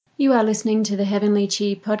You are listening to the Heavenly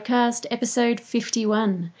Chi podcast, episode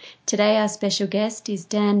 51. Today our special guest is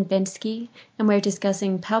Dan Bensky, and we're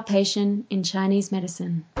discussing palpation in Chinese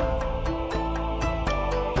medicine.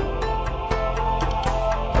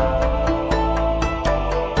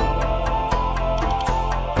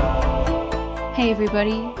 Hey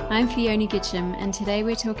everybody, I'm Fiona Gitcham, and today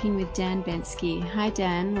we're talking with Dan Bensky. Hi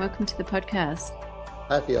Dan, welcome to the podcast.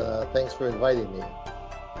 Hi Fiona, thanks for inviting me.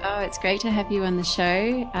 Oh, it's great to have you on the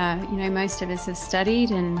show. Most of us have studied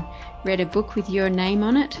and read a book with your name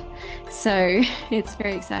on it. So it's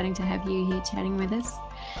very exciting to have you here chatting with us.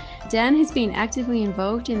 Dan has been actively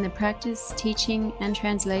involved in the practice, teaching and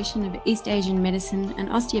translation of East Asian medicine and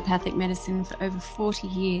osteopathic medicine for over 40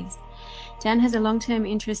 years. Dan has a long-term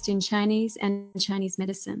interest in Chinese and Chinese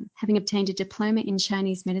medicine, having obtained a diploma in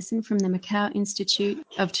Chinese medicine from the Macau Institute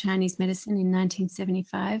of Chinese Medicine in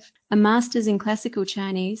 1975, a master's in classical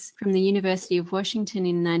Chinese from the University of Washington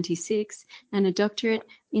in 1996, and a doctorate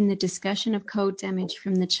in the discussion of cold damage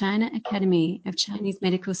from the China Academy of Chinese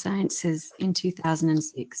Medical Sciences in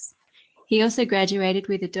 2006. He also graduated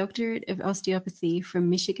with a doctorate of osteopathy from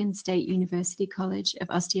Michigan State University College of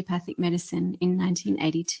Osteopathic Medicine in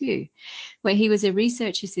 1982, where he was a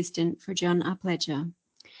research assistant for John Upledger.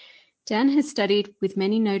 Dan has studied with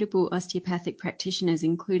many notable osteopathic practitioners,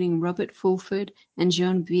 including Robert Fulford and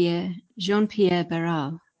Jean-Pierre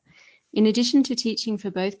Barral. In addition to teaching for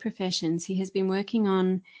both professions, he has been working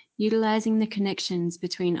on utilizing the connections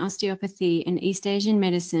between osteopathy and East Asian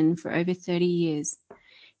medicine for over 30 years.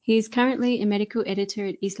 He is currently a medical editor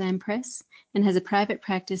at Islam Press and has a private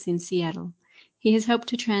practice in Seattle. He has helped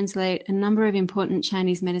to translate a number of important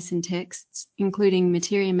Chinese medicine texts, including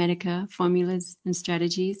Materia Medica, Formulas and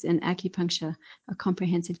Strategies, and Acupuncture, a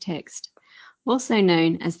comprehensive text, also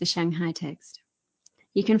known as the Shanghai text.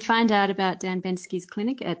 You can find out about Dan Bensky's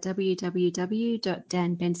clinic at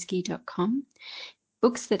www.danbensky.com.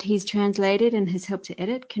 Books that he's translated and has helped to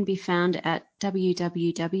edit can be found at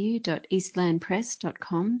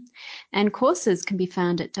www.eastlandpress.com, and courses can be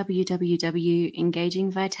found at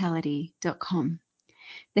www.engagingvitality.com.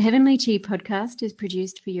 The Heavenly Chi podcast is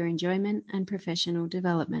produced for your enjoyment and professional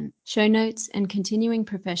development. Show notes and continuing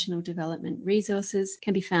professional development resources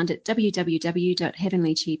can be found at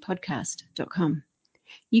www.heavenlychipodcast.com.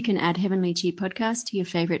 You can add Heavenly Chi Podcast to your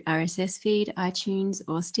favorite RSS feed, iTunes,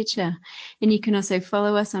 or Stitcher. And you can also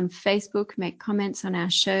follow us on Facebook, make comments on our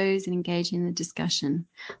shows, and engage in the discussion.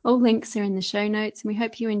 All links are in the show notes, and we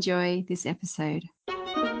hope you enjoy this episode.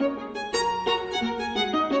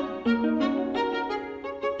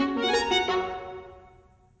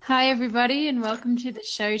 Hi, everybody, and welcome to the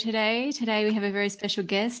show today. Today we have a very special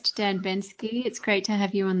guest, Dan Bensky. It's great to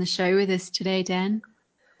have you on the show with us today, Dan.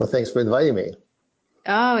 Well, thanks for inviting me.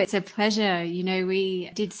 Oh, it's a pleasure. We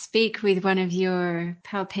did speak with one of your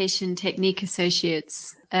palpation technique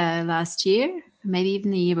associates last year, maybe even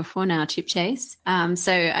the year before now, Chip Chase.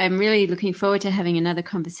 So I'm really looking forward to having another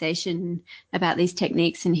conversation about these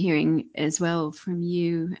techniques and hearing as well from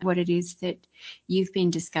you what it is that you've been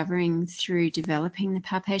discovering through developing the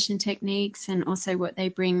palpation techniques and also what they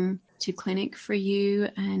bring to clinic for you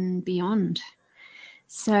and beyond.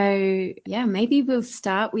 So, maybe we'll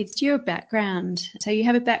start with your background. So you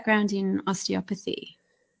have a background in osteopathy.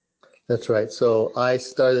 That's right. So I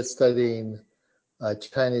started studying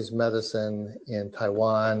Chinese medicine in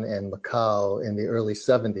Taiwan and Macau in the early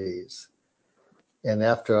 70s. And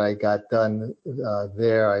after I got done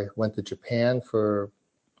there, I went to Japan for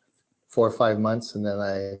 4 or 5 months, and then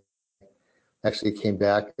I actually came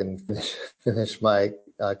back and finished my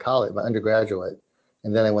college, my undergraduate.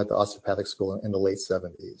 And then I went to osteopathic school in the late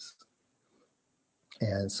 70s.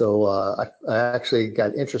 And so I actually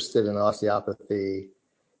got interested in osteopathy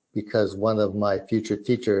because one of my future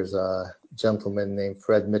teachers, a gentleman named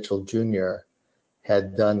Fred Mitchell Jr.,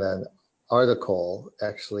 had done an article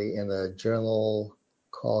actually in a journal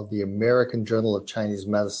called the American Journal of Chinese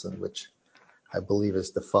Medicine, which I believe is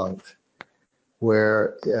defunct,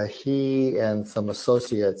 where he and some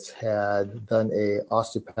associates had done a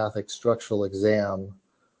osteopathic structural exam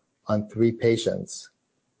on 3 patients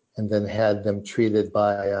and then had them treated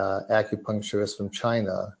by acupuncturists from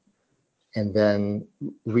China and then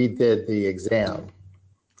redid the exam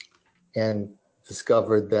and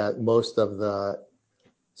discovered that most of the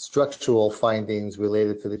structural findings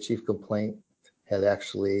related to the chief complaint had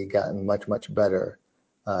actually gotten much, much better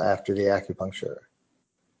after the acupuncture.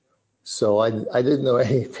 So I didn't know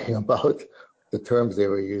anything about the terms they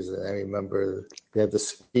were using. I remember they had the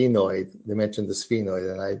sphenoid. They mentioned the sphenoid,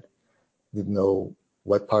 and I didn't know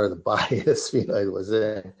what part of the body the sphenoid was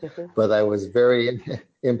in. But I was very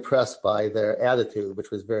impressed by their attitude, which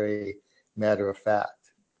was very matter of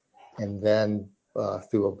fact. And then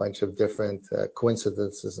through a bunch of different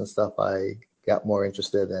coincidences and stuff, I got more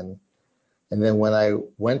interested in. And then when I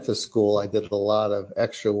went to school, I did a lot of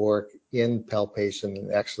extra work in palpation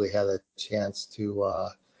and actually had a chance to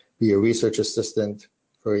be a research assistant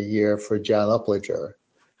for a year for John Upledger.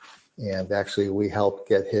 And actually, we helped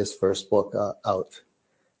get his first book out.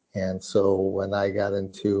 And so when I got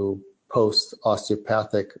into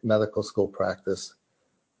post-osteopathic medical school practice,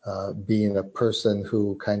 being a person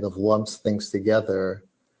who kind of lumps things together,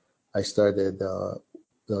 I started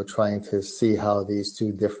trying to see how these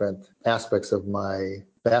two different aspects of my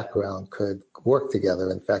background could work together.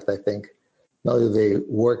 In fact, I think not only do they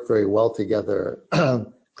work very well together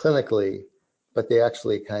clinically, but they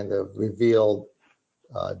actually kind of revealed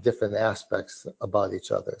different aspects about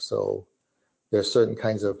each other. So there are certain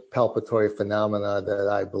kinds of palpatory phenomena that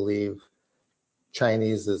I believe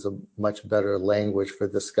Chinese is a much better language for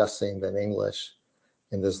discussing than English.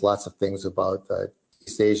 And there's lots of things about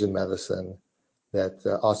East Asian medicine that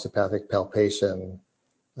osteopathic palpation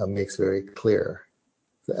makes very clear.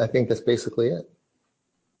 I think that's basically it.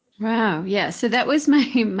 Wow. Yeah. So that was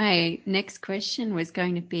my next question was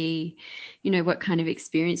going to be, what kind of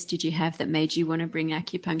experience did you have that made you want to bring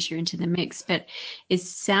acupuncture into the mix? But it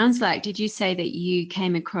sounds like, did you say that you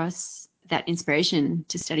came across that inspiration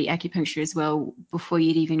to study acupuncture as well before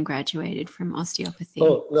you'd even graduated from osteopathy?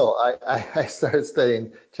 Oh, no, I started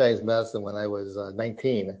studying Chinese medicine when I was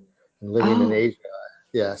 19 and living in Asia.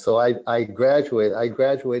 Yeah, so I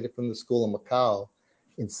graduated from the school in Macau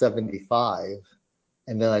in 75.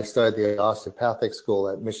 And then I started the osteopathic school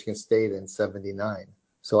at Michigan State in 79.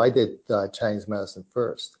 So I did Chinese medicine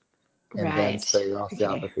first and then Right. studied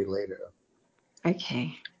osteopathy later.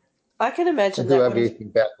 Okay. I can imagine And do that would have everything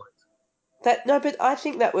backwards. but I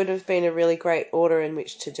think that would have been a really great order in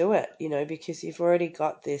which to do it, because you've already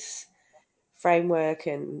got this framework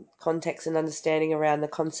and context and understanding around the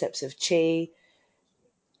concepts of qi.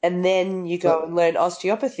 And then you go and learn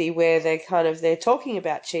osteopathy where they're talking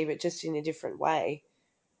about qi, but just in a different way.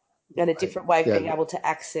 And a different way of being able to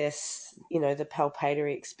access, the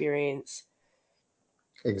palpatory experience.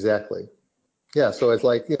 Exactly. Yeah, so it's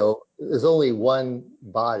like, there's only one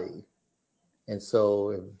body. And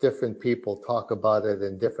so if different people talk about it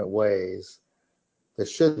in different ways, there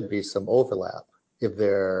should be some overlap if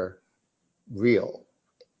they're real.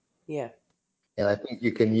 Yeah. And I think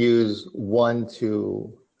you can use one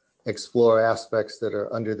to explore aspects that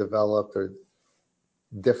are underdeveloped or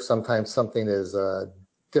sometimes something is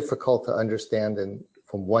difficult to understand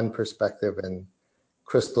from one perspective and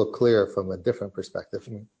crystal clear from a different perspective.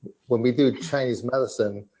 When we do Chinese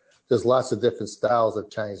medicine, there's lots of different styles of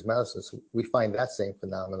Chinese medicine. So we find that same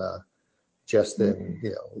phenomena just in,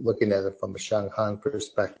 looking at it from a Shanghan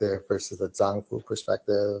perspective versus a Zangfu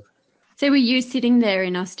perspective. So were you sitting there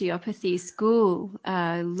in osteopathy school,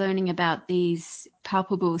 learning about these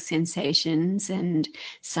palpable sensations and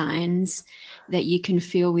signs that you can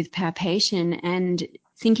feel with palpation and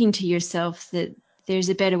thinking to yourself that there's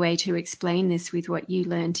a better way to explain this with what you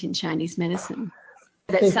learned in Chinese medicine?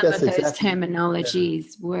 That some of those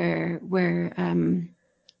terminologies were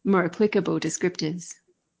more applicable descriptors.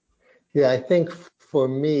 Yeah, I think for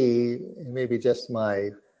me, maybe just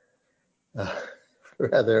my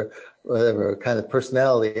rather whatever kind of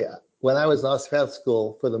personality, when I was in osteopathic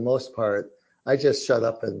school, for the most part, I just shut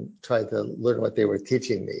up and tried to learn what they were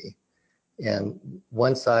teaching me. And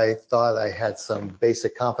once I thought I had some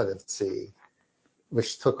basic competency,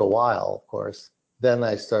 which took a while, of course, then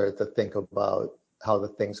I started to think about how the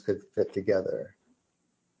things could fit together.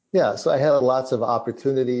 Yeah, so I had lots of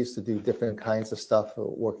opportunities to do different kinds of stuff,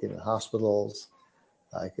 working in hospitals.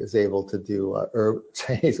 I was able to do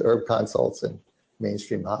Chinese herb consults in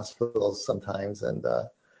mainstream hospitals sometimes.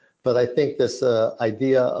 But I think this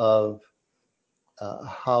idea of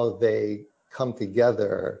how they come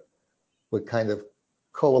together would kind of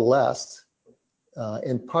coalesce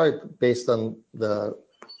in part based on the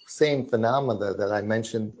same phenomena that I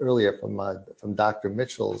mentioned earlier from Dr.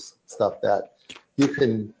 Mitchell's stuff, that you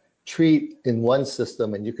can treat in one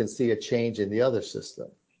system and you can see a change in the other system,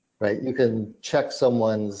 right? You can check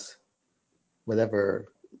someone's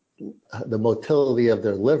the motility of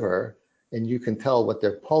their liver, and you can tell what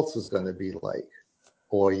their pulse is going to be like.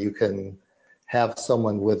 Or you can have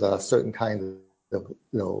someone with a certain kind of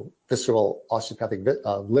visceral osteopathic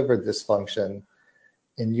liver dysfunction,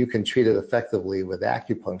 and you can treat it effectively with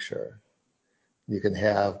acupuncture. You can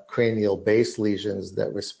have cranial base lesions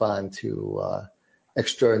that respond to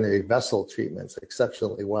extraordinary vessel treatments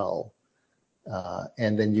exceptionally well.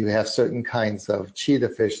 And then you have certain kinds of qi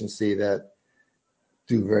deficiency that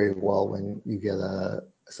do very well when you get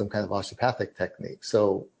some kind of osteopathic technique.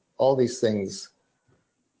 So all these things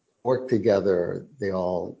work together. They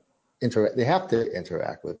all interact. They have to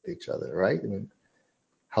interact with each other, right? I mean,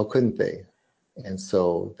 how couldn't they? And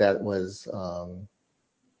so that was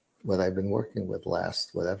what I've been working with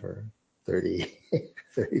last, whatever, 30,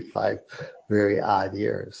 35 very odd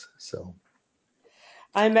years. So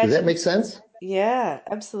I does that imagine, make sense? yeah,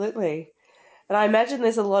 absolutely. And I imagine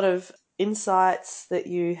there's a lot of insights that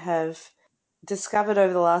you have discovered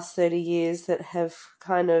over the last 30 years that have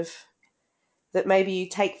kind of, that maybe you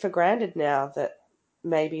take for granted now that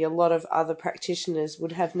maybe a lot of other practitioners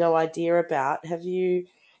would have no idea about. Have you,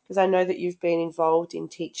 because I know that you've been involved in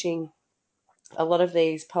teaching a lot of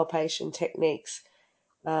these palpation techniques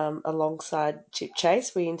alongside Chip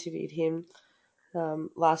Chase. We interviewed him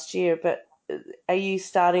last year, but are you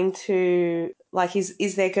starting to, like,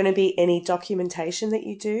 is there going to be any documentation that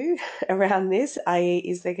you do around this? I.e.,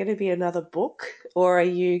 is there going to be another book, or are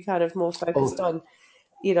you kind of more focused Oh, on,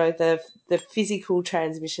 the physical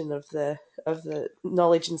transmission of the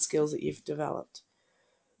knowledge and skills that you've developed?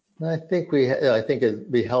 I think I think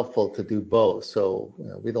it'd be helpful to do both. So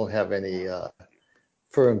we don't have any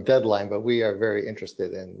firm deadline, but we are very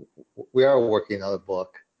interested in. We are working on a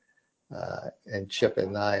book, and Chip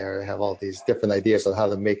and I have all these different ideas on how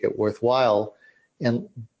to make it worthwhile, and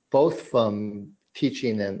both from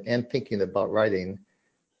teaching and thinking about writing,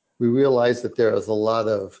 we realized that there is a lot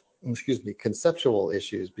of, conceptual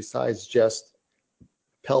issues besides just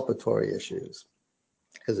palpatory issues,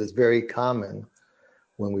 because it's very common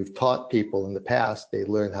when we've taught people in the past, they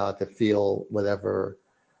learn how to feel whatever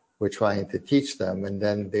we're trying to teach them, and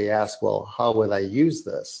then they ask, well, how would I use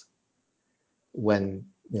this? When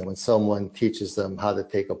when someone teaches them how to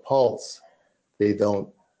take a pulse, they don't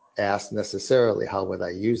ask necessarily, how would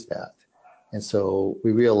I use that? And so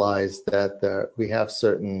we realized that we have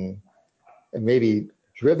certain, and maybe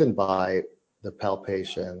driven by the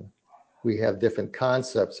palpation, we have different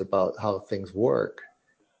concepts about how things work,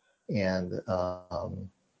 and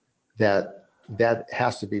that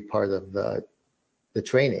has to be part of the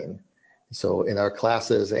training. So in our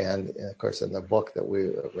classes and of course in the book that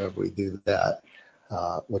we do that,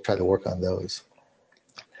 we'll try to work on those.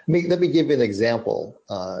 Let me give you an example,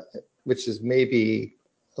 which is maybe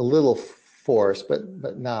a little forced,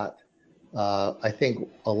 but not. I think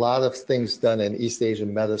a lot of things done in East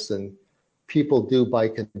Asian medicine, people do by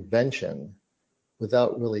convention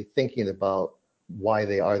without really thinking about why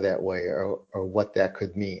they are that way or what that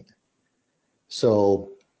could mean.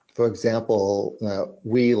 So, for example,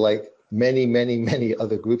 we, like many, many, many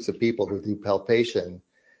other groups of people who do palpation,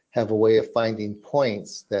 have a way of finding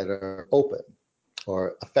points that are open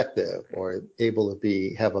or effective or able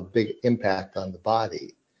to have a big impact on the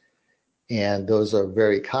body. And those are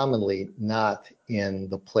very commonly not in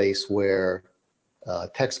the place where a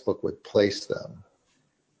textbook would place them.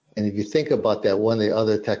 And if you think about that, one of the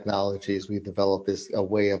other technologies we developed is a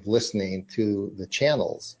way of listening to the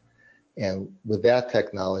channels. And with that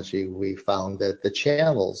technology, we found that the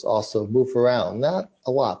channels also move around, not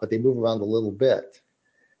a lot, but they move around a little bit.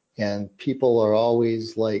 And people are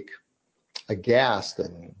always like aghast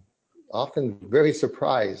and often very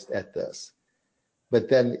surprised at this. But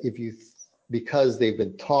then because they've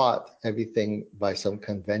been taught everything by some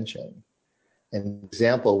convention. An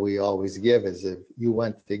example we always give is if you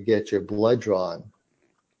went to get your blood drawn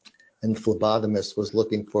and the phlebotomist was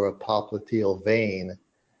looking for a popliteal vein,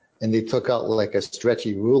 and they took out like a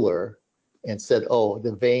stretchy ruler and said, oh,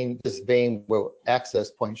 this vein where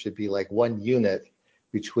access point should be like 1 unit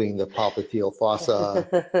between the popliteal fossa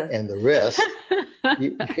and the wrist,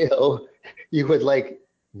 you would like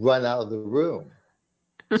run out of the room.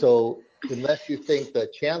 So unless you think the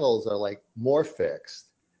channels are like more fixed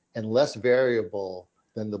and less variable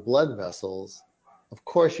than the blood vessels, of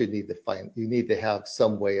course you need to have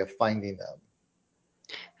some way of finding them.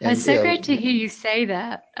 And, It's so great to hear you say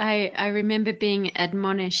that. I remember being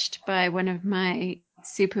admonished by one of my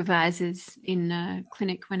supervisors in a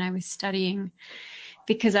clinic when I was studying,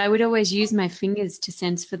 because I would always use my fingers to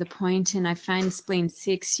sense for the point, and I find spleen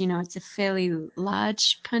 6, it's a fairly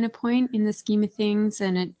large kind of point in the scheme of things,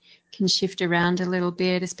 and it can shift around a little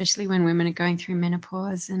bit, especially when women are going through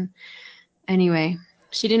menopause. And anyway,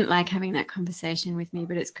 she didn't like having that conversation with me,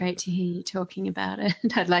 but it's great to hear you talking about it.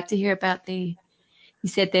 I'd like to hear about you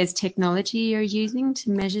said there's technology you're using to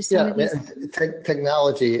measure some of these things?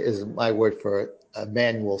 Technology is my word for a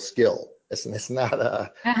manual skill. It's not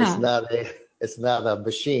a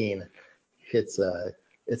machine. It's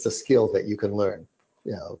a skill that you can learn,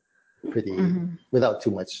 pretty without too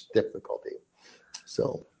much difficulty.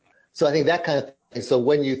 So I think that kind of thing. So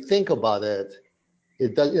when you think about it,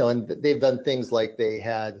 it does, and they've done things like they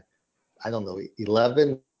had, I don't know,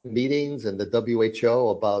 11 meetings and the WHO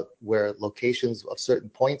about where locations of certain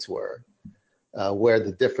points were, where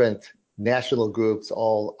the different national groups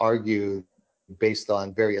all argued based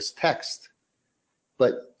on various texts.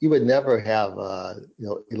 But you would never have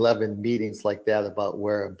 11 meetings like that about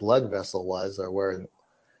where a blood vessel was or where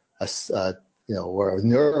where a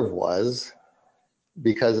nerve was,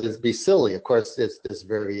 because it'd be silly. Of course, it's this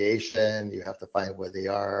variation. You have to find where they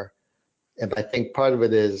are. And I think part of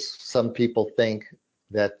it is some people think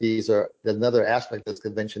that another aspect of this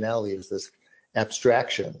conventionality is this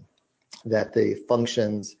abstraction, that the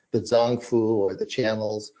functions, the Zongfu or the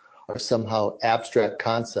channels, are somehow abstract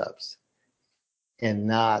concepts and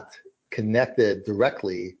not connected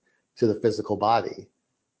directly to the physical body.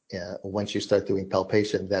 Once you start doing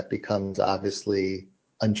palpation, that becomes obviously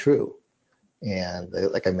untrue. And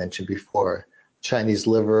like I mentioned before, Chinese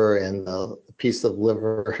liver and the piece of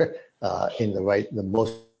liver in the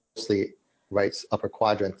mostly right upper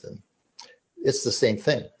quadrant, and it's the same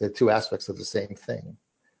thing. They're two aspects of the same thing.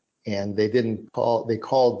 And they called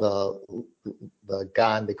the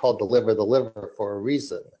liver for a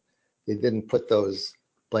reason. They didn't put those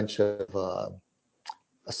bunch of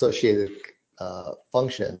associated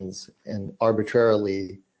functions and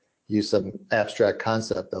arbitrarily use some abstract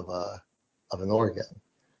concept of an organ.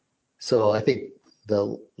 So I think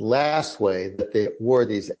the last way that they were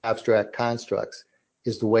these abstract constructs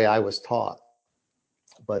is the way I was taught.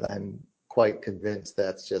 But I'm quite convinced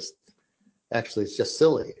it's just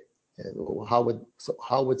silly. How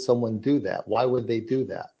would someone do that? Why would they do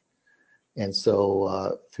that? And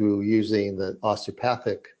so through using the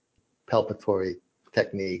osteopathic palpatory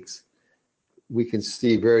techniques, we can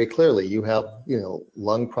see very clearly you have,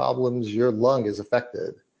 lung problems, your lung is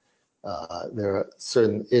affected. There are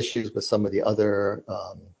certain issues with some of the other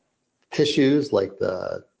tissues, like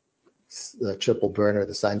the triple burner,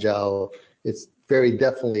 the Sanjiao. It's very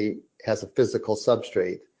definitely has a physical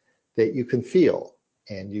substrate that you can feel,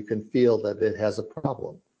 and you can feel that it has a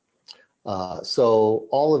problem. So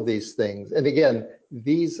all of these things, and again,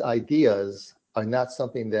 these ideas are not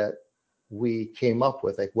something that we came up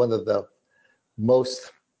with. Like, one of the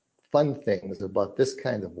most fun things about this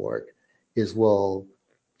kind of work is we'll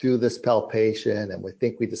do this palpation and we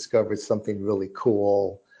think we discovered something really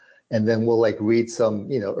cool, and then we'll read some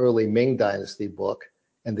early Ming Dynasty book,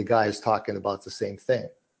 and the guy is talking about the same thing.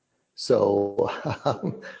 So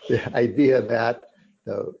the idea that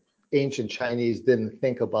the ancient Chinese didn't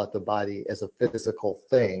think about the body as a physical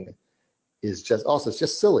thing is it's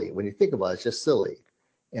just silly. When you think about it, it's just silly.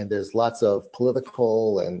 And there's lots of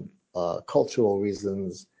political and cultural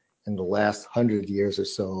reasons in the last 100 years or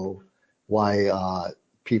so why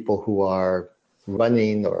people who are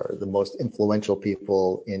running, or the most influential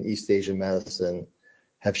people in East Asian medicine,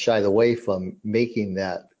 have shied away from making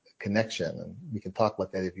that connection. And we can talk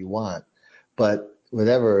about that if you want. But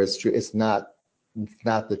whatever is true, it's not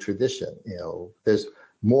the tradition. There's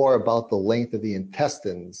more about the length of the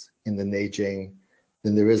intestines in the Neijing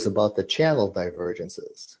than there is about the channel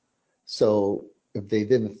divergences. So if they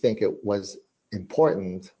didn't think it was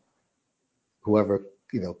important, whoever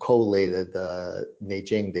collated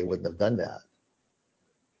Neijing, they wouldn't have done that.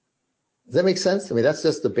 Does that make sense? I mean, that's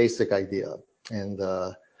just the basic idea. And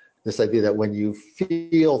this idea that when you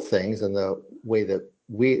feel things, and the way that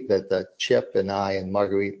the Chip and I and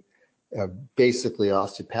Marguerite are basically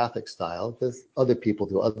osteopathic style, there's other people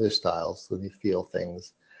do other styles. When you feel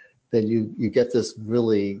things, then you get this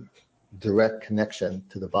really direct connection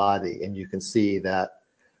to the body. And you can see that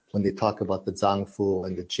when they talk about the Zangfu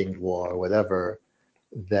and the Jingguo or whatever,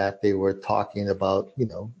 that they were talking about,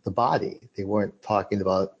 the body. They weren't talking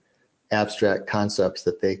about abstract concepts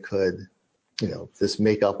that they could, just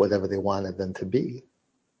make up whatever they wanted them to be.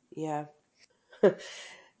 Yeah.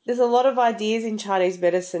 There's a lot of ideas in Chinese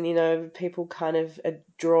medicine. People kind of are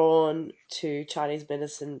drawn to Chinese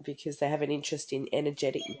medicine because they have an interest in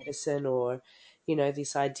energetic medicine, or,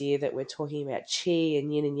 this idea that we're talking about qi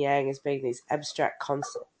and yin and yang as being these abstract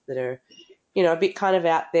concepts that are, a bit kind of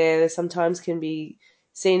out there. They sometimes can be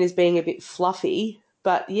seen as being a bit fluffy.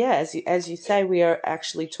 But yeah, as you say, we are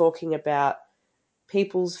actually talking about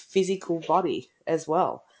people's physical body as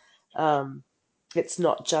well. It's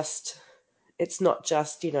not just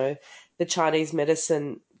the Chinese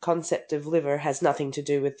medicine concept of liver has nothing to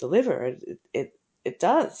do with the liver. It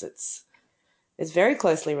does. It's very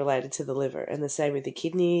closely related to the liver, and the same with the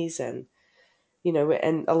kidneys. And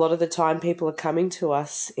and a lot of the time people are coming to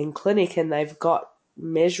us in clinic and they've got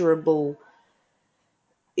measurable,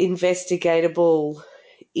 investigatable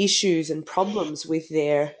issues and problems with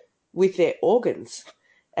their organs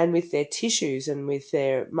and with their tissues and with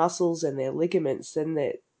their muscles and their ligaments, and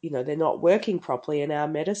they're not working properly, and our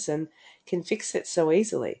medicine can fix it so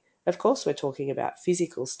easily. Of course, we're talking about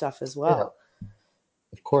physical stuff as Yeah, well.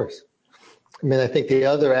 of course. I mean, I think the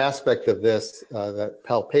other aspect of this that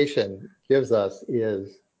palpation gives us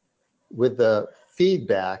is with the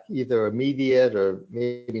feedback, either immediate or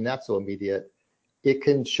maybe not so immediate, it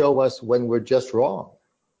can show us when we're just wrong.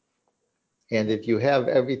 And if you have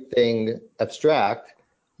everything abstract,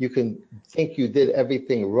 you can think you did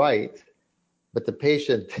everything right, but the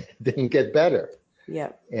patient didn't get better.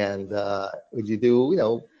 Yeah. And when you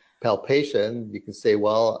do, palpation, you can say,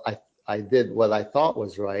 well, I did what I thought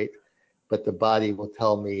was right, but the body will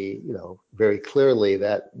tell me, very clearly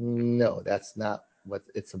that no, that's not what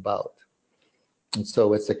it's about. And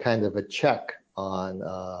so it's a kind of a check on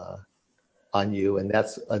you, and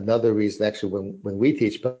that's another reason. Actually, when we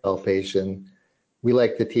teach palpation, we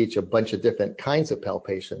like to teach a bunch of different kinds of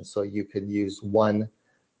palpation, so you can use one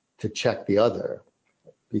to check the other,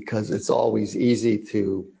 because it's always easy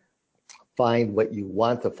to find what you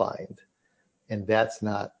want to find, and that's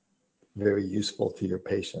not very useful to your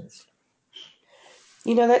patients.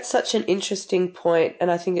 That's such an interesting point,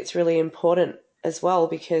 and I think it's really important as well,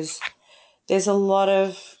 because there's a lot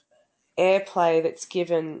of airplay that's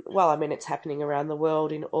given. Well, I mean, it's happening around the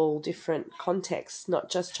world in all different contexts, not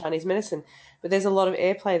just Chinese medicine, but there's a lot of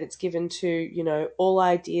airplay that's given to, all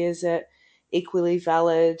ideas are equally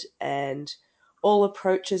valid and all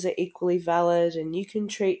approaches are equally valid, and you can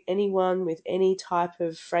treat anyone with any type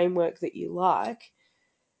of framework that you like.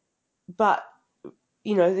 But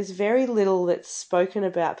there's very little that's spoken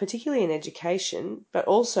about, particularly in education, but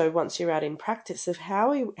also once you're out in practice, of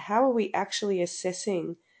how are we actually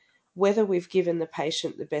assessing whether we've given the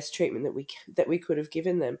patient the best treatment that we could have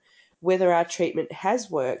given them, whether our treatment has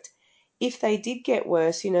worked. If they did get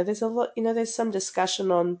worse, there's a lot, there's some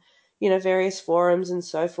discussion on, various forums and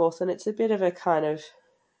so forth, and it's a bit of a kind of,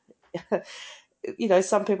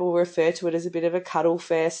 some people refer to it as a bit of a cuddle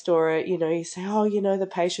fest, or, you say, oh, the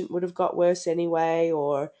patient would have got worse anyway,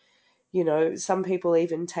 or, some people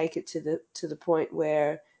even take it to the point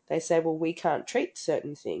where they say, well, we can't treat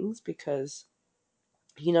certain things because,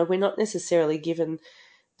 we're not necessarily given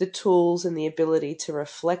the tools and the ability to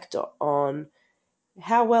reflect on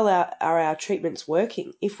how well are our treatments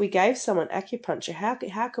working. If we gave someone acupuncture,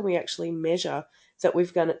 how can we actually measure that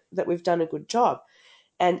we've done a good job?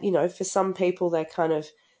 And for some people, they're kind of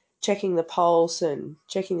checking the pulse and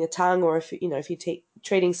checking the tongue, or if you're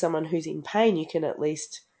treating someone who's in pain, you can at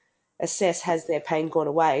least assess, has their pain gone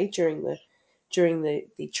away during the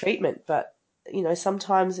treatment. But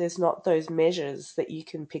sometimes there's not those measures that you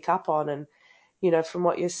can pick up on. And from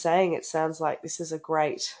what you're saying, it sounds like this is a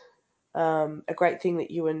great thing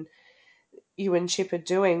that you and Chip are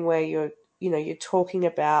doing, where you're talking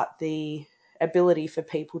about the ability for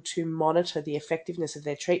people to monitor the effectiveness of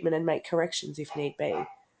their treatment and make corrections if need be.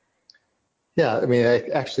 Yeah, I mean,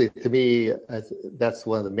 actually, to me, that's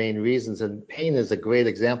one of the main reasons. And pain is a great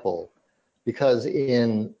example, because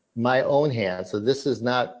in my own hands, so this is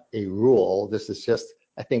not a rule, this is just,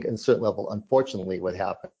 I think, in a certain level, unfortunately, what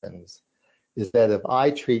happens is that if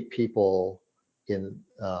I treat people in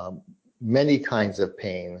many kinds of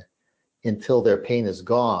pain until their pain is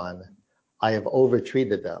gone, I have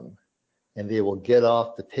overtreated them, and they will get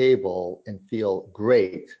off the table and feel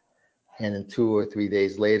great, and in 2 or 3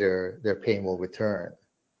 days later, their pain will return.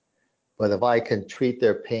 But if I can treat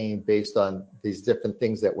their pain based on these different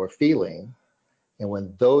things that we're feeling, and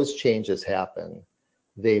when those changes happen,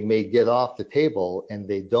 they may get off the table and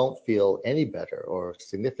they don't feel any better or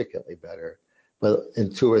significantly better, but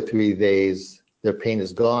in 2 or 3 days, their pain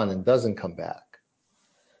is gone and doesn't come back.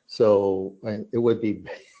 So it would be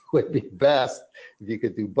best if you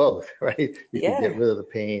could do both, right? You could get rid of the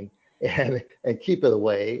pain and keep it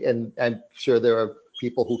away. And I'm sure there are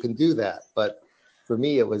people who can do that. But for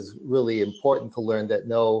me, it was really important to learn that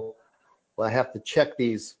no, well, I have to check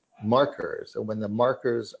these markers. And when the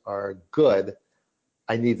markers are good,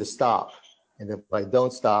 I need to stop. And if I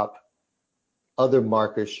don't stop, other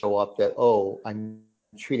markers show up that, oh, I'm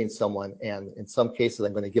treating someone, and in some cases,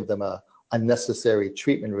 I'm going to give them a unnecessary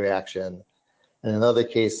treatment reaction. And in other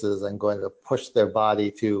cases, I'm going to push their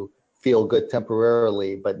body to feel good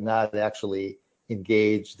temporarily, but not actually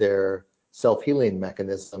engage their self-healing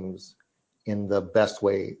mechanisms in the best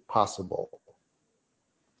way possible.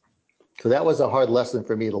 So that was a hard lesson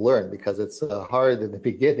for me to learn, because it's hard in the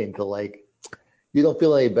beginning to like, you don't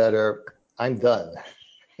feel any better, I'm done.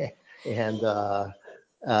 And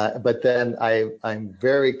but then I'm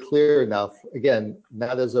very clear enough, again,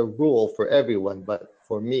 not as a rule for everyone, but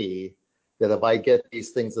for me, that if I get these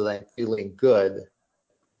things that I'm feeling good,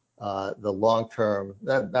 the long-term,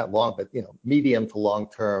 not long, but medium to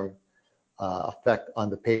long-term effect on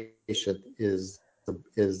the patient is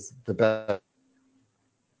the best.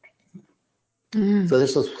 So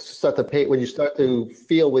this will start to pay when you start to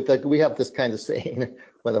feel with, like, we have this kind of saying,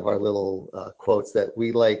 one of our little quotes, that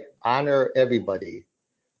we honor everybody,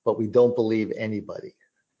 but we don't believe anybody.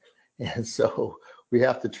 And so we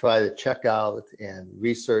have to try to check out and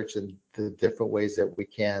research in the different ways that we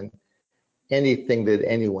can anything that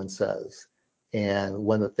anyone says. And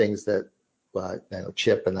one of the things that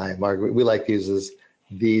Chip and I, Margaret, we like to use is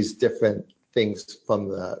these different things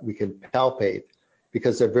we can palpate,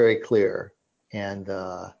 because they're very clear and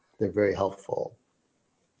they're very helpful.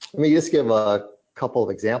 Let me just give a couple of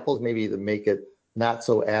examples, maybe to make it not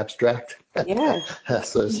so abstract. Yeah.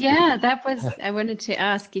 Yeah, that was, I wanted to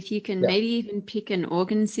ask if you can maybe even pick an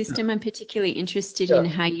organ system. I'm particularly interested in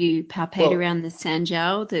how you palpate around the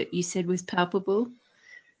Sanjiao that you said was palpable.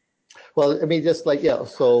 Well, I mean, just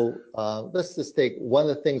so let's just take one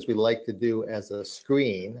of the things we like to do as a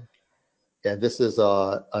screen. And this is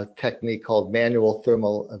a technique called manual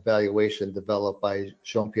thermal evaluation developed by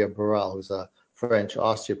Jean-Pierre Barral, who's a French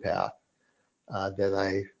osteopath that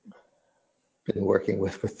I've been working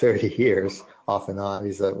with for 30 years, off and on.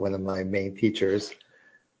 He's one of my main teachers,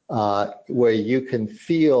 where you can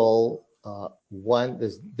feel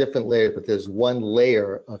there's different layers, but there's one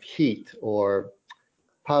layer of heat, or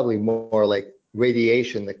probably more like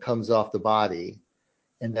radiation, that comes off the body.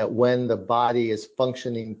 And that when the body is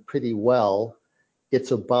functioning pretty well,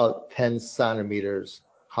 it's about 10 centimeters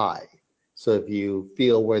high. So if you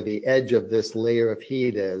feel where the edge of this layer of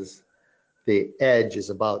heat is, the edge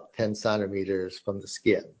is about 10 centimeters from the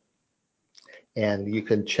skin. And you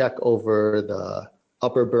can check over the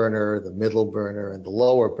upper burner, the middle burner, and the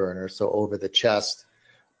lower burner. So over the chest,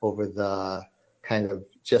 over the kind of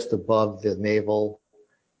just above the navel,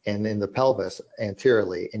 and in the pelvis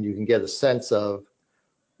anteriorly. And you can get a sense of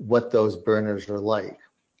what those burners are like.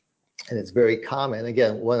 And it's very common.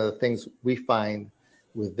 Again, one of the things we find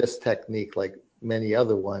with this technique, like many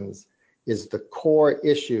other ones, is the core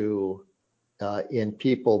issue in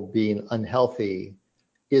people being unhealthy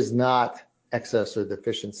is not excess or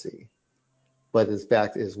deficiency, but in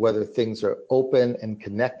fact is whether things are open and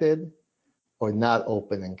connected or not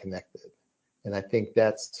open and connected. And I think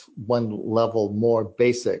that's one level more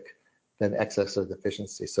basic than excess or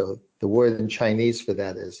deficiency. So the word in Chinese for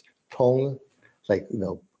that is tong, like,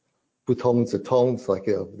 butong's a tong. It's like,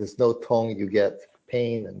 if there's no tong, you get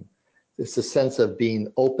pain. And it's a sense of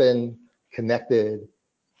being open, connected,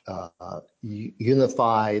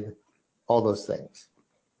 unified, all those things.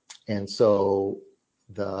 And so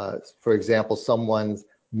for example, someone's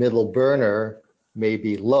middle burner may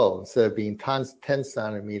be low. Instead of being 10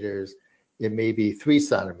 centimeters, it may be 3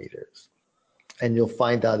 centimeters. And you'll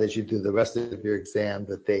find out as you do the rest of your exam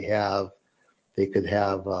that they could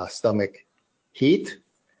have stomach heat,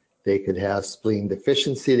 they could have spleen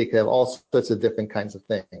deficiency, they could have all sorts of different kinds of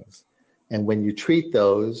things. And when you treat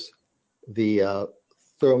those, the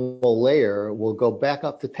thermal layer will go back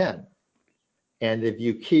up to 10. And if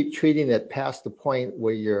you keep treating it past the point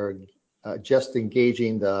where you're just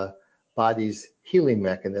engaging the body's healing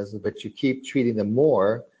mechanism, but you keep treating them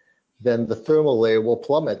more, then the thermal layer will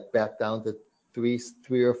plummet back down to 3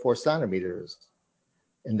 or 4 centimeters.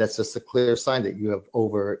 And that's just a clear sign that you have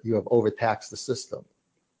overtaxed the system.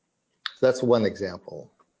 So that's one example.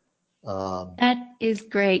 That is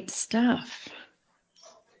great stuff.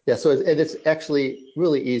 Yeah, so it's actually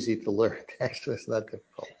really easy to learn. Actually, it's not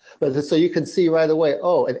difficult. But so you can see right away,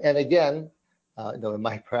 and again, in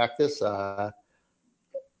my practice,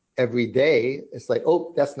 every day, it's like,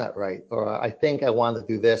 that's not right. Or I think I want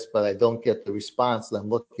to do this, but I don't get the response that I'm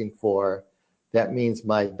looking for. That means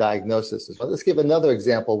my diagnosis is. Well, let's give another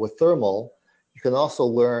example with thermal. You can also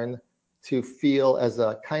learn to feel as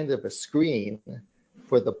a kind of a screen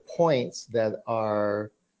for the points that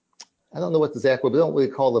are, I don't know what the exact word, we don't really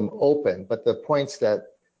call them open, but the points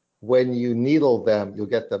that when you needle them, you'll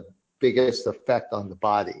get the biggest effect on the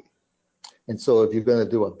body. And so if you're going to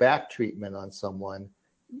do a back treatment on someone,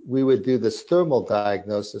 we would do this thermal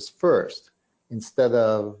diagnosis first, instead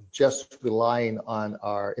of just relying on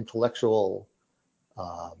our intellectual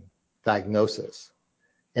diagnosis.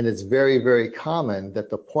 And it's very, very common that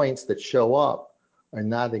the points that show up are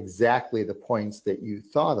not exactly the points that you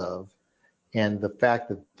thought of. And the fact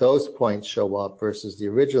that those points show up versus the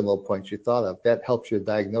original points you thought of, that helps your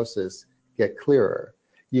diagnosis get clearer.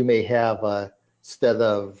 You may have, instead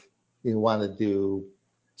of you want to do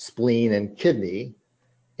spleen and kidney,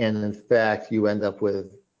 and in fact, you end up with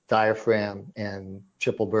diaphragm and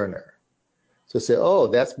triple burner. So say, oh,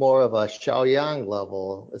 that's more of a Shaoyang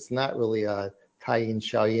level. It's not really a Taiyin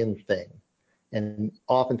Shaoyin thing. And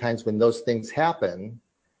oftentimes when those things happen,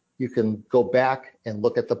 you can go back and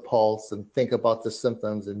look at the pulse and think about the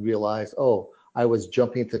symptoms and realize, oh, I was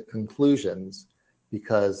jumping to conclusions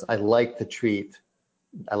because I like to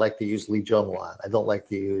use Li Zhongwan. I don't like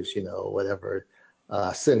to use, whatever,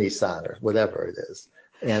 Sinisan or whatever it is.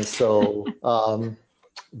 And so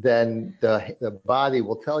then the body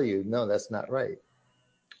will tell you, no, that's not right.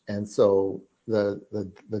 And so the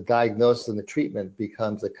diagnosis and the treatment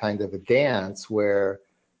becomes a kind of a dance where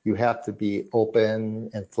you have to be open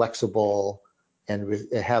and flexible and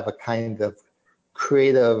have a kind of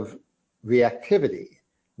creative reactivity,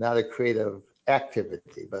 not a creative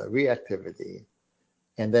activity, but a reactivity.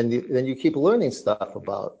 And then you keep learning stuff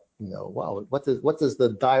about, wow, what does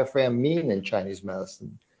the diaphragm mean in Chinese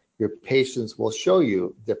medicine? Your patients will show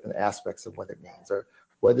you different aspects of what it means, or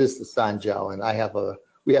what is the Sanjiao? And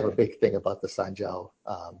we have a big thing about the Sanjiao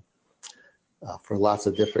for lots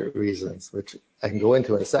of different reasons, which I can go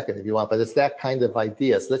into in a second if you want, but it's that kind of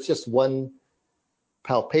idea. So that's just one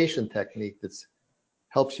palpation technique that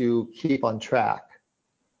helps you keep on track.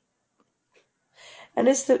 And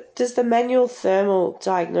does the manual thermal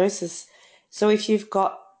diagnosis, so if you've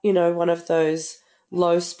got, one of those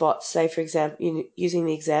low spots, say for example, using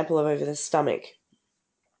the example of over the stomach,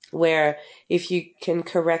 where if you can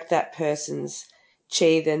correct that person's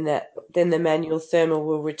qi, then the manual thermal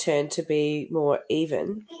will return to be more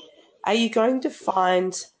even. Are you going to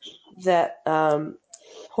find that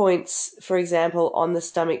points, for example, on the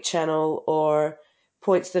stomach channel or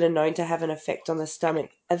points that are known to have an effect on the stomach,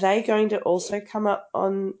 are they going to also come up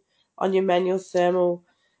on your manual thermal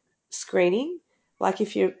screening? Like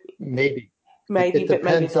if you maybe, but maybe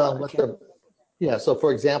depends not. on what yeah. So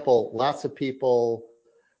for example, lots of people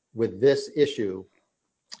with this issue,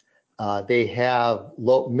 they have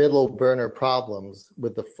middle burner problems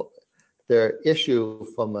with their issue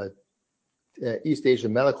from a East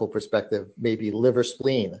Asian medical perspective, maybe liver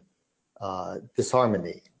spleen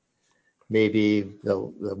disharmony. Maybe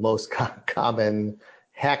the most common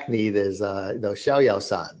hackneyed is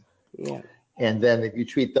Xiaoyao-san. Yeah. And then if you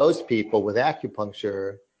treat those people with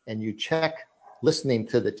acupuncture and you check listening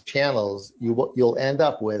to the channels, you'll end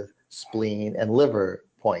up with spleen and liver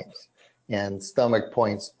points, and stomach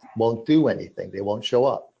points won't do anything. They won't show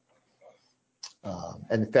up.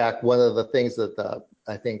 And in fact, one of the things that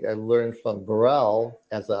I think I learned from Burrell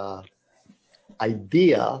as a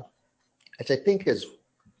idea, which I think is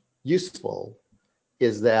useful,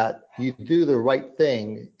 is that you do the right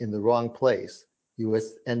thing in the wrong place, you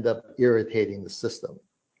end up irritating the system.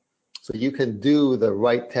 So you can do the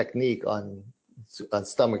right technique on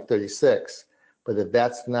stomach 36, but if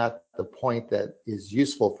that's not the point that is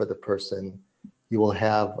useful for the person, you will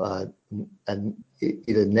have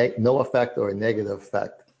either no effect or a negative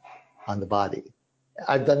effect on the body.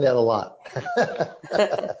 I've done that a lot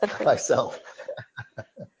myself.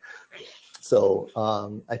 So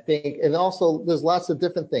I think, and also there's lots of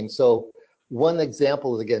different things. So one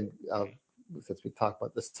example, again, since we talked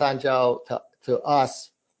about the Sanjiao, to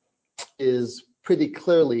us is pretty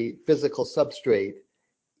clearly physical substrate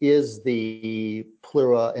is the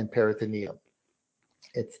pleura and peritoneum.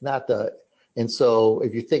 It's not and so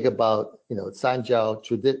if you think about, Sanjiao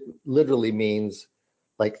literally means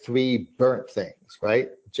like three burnt things, right?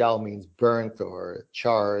 Jiao means burnt or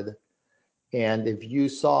charred. And if you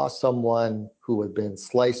saw someone who had been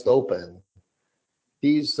sliced open,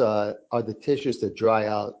 these are the tissues that dry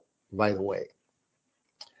out right away.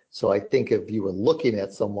 So I think if you were looking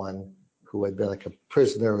at someone who had been like a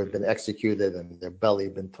prisoner who had been executed and their belly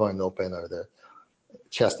had been torn open or their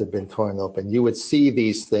chest had been torn open, you would see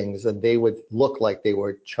these things and they would look like they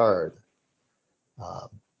were charred.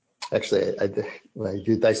 Actually, when I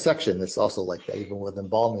do dissection, it's also like that, even with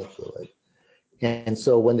embalming fluid. And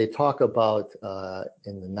so when they talk about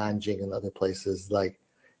in the Nanjing and other places, like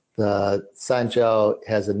the Sanjiao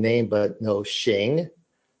has a name but no Xing.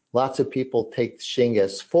 Lots of people take Xing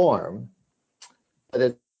as form, but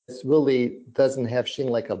it really doesn't have Xing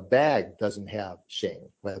like a bag doesn't have Xing.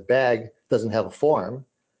 When a bag doesn't have a form,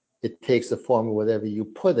 it takes the form of whatever you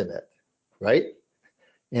put in it, right?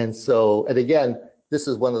 And so, and again, this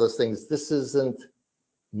is one of those things, this isn't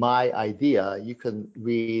my idea. You can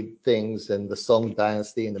read things in the Song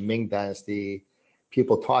Dynasty and the Ming Dynasty,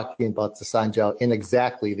 people talking about the Sanjiao in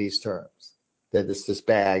exactly these terms, that it's this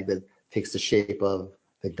bag that takes the shape of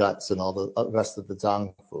the guts and all the rest of the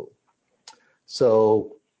Zangfu.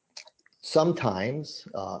 So sometimes,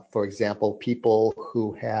 for example, people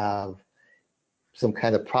who have some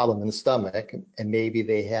kind of problem in the stomach, and maybe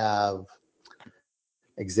they have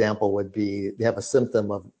example would be they have a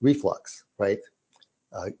symptom of reflux, right?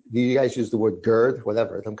 Do you guys use the word GERD,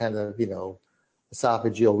 whatever, some kind of,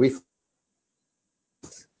 esophageal reflux?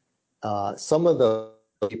 Some of the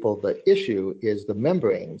people, the issue is the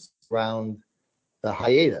membranes around the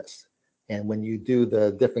hiatus. And when you do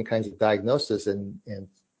the different kinds of diagnosis in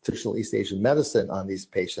traditional East Asian medicine on these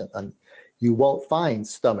patients, you won't find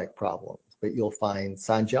stomach problems, but you'll find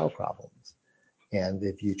Sanjiao problems. And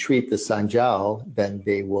if you treat the Sanjiao, then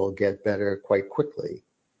they will get better quite quickly.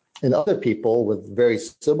 And other people with very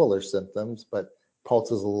similar symptoms, but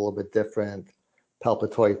pulse is a little bit different,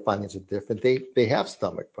 palpatory findings are different, they have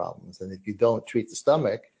stomach problems. And if you don't treat the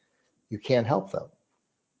stomach, you can't help them.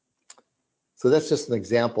 So that's just an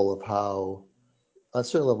example of how, on a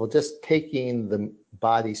certain level, just taking the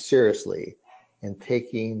body seriously and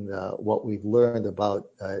taking what we've learned about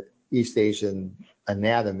East Asian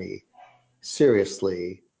anatomy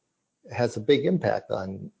seriously has a big impact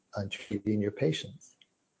on treating your patients.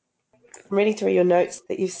 I'm reading through your notes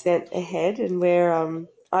that you've sent ahead, and where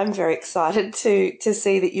I'm very excited to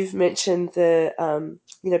see that you've mentioned the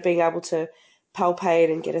being able to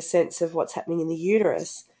palpate and get a sense of what's happening in the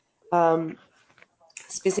uterus.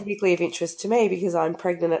 Specifically of interest to me because I'm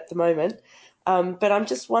pregnant at the moment. But I'm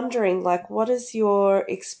just wondering, like, what is your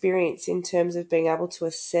experience in terms of being able to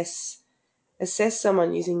assess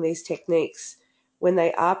someone using these techniques when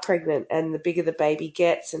they are pregnant and the bigger the baby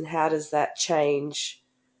gets, and how does that change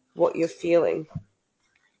what you're feeling?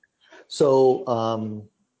 So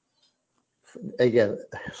again,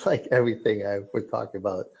 like everything we're talking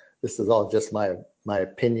about, this is all just my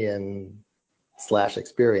opinion /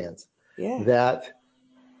 experience. Yeah. That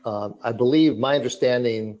I believe my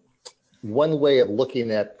understanding, one way of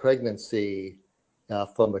looking at pregnancy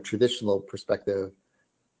from a traditional perspective,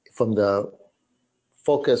 from the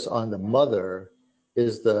focus on the mother,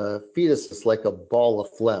 is the fetus is like a ball of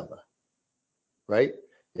phlegm, right?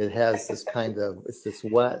 It has this kind of, it's this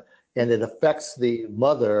wet, and it affects the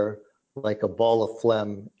mother like a ball of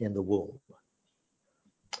phlegm in the womb.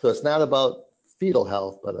 So it's not about fetal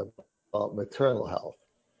health, but about maternal health.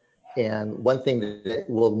 And one thing that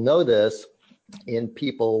we'll notice in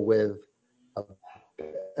people with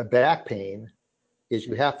a back pain is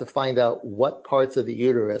you have to find out what parts of the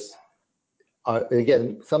uterus are,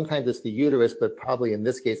 again, sometimes it's the uterus, but probably in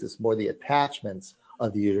this case, it's more the attachments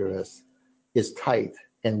of the uterus is tight,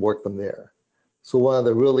 and work from there. So one of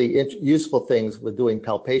the really useful things with doing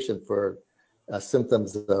palpation for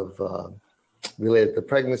symptoms of related to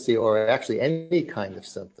pregnancy, or actually any kind of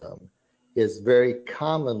symptom, is very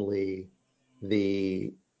commonly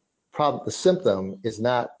the symptom is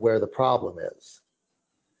not where the problem is.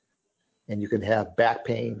 And you can have back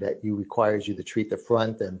pain that requires you to treat the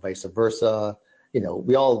front, and vice versa.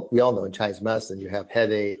 We all know in Chinese medicine, you have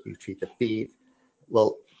headache, you treat the feet.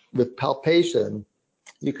 Well, with palpation,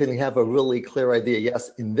 you can have a really clear idea.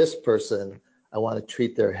 Yes, in this person, I want to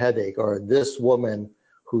treat their headache, or this woman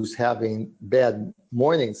who's having bad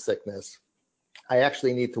morning sickness, I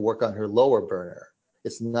actually need to work on her lower burner.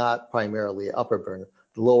 It's not primarily upper burner.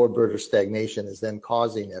 The lower burner stagnation is then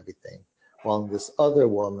causing everything. While in this other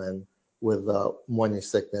woman with morning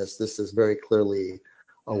sickness, this is very clearly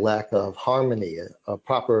a lack of harmony, a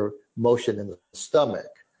proper motion in the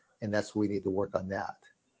stomach, and that's we need to work on that.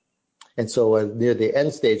 And so near the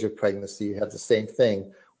end stage of pregnancy, you have the same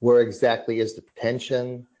thing. Where exactly is the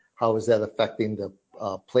tension? How is that affecting the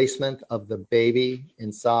placement of the baby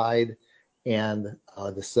inside, and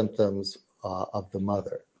the symptoms of the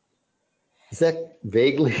mother? Is that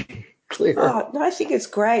vaguely clear? Oh, no, I think it's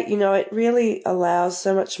great. It really allows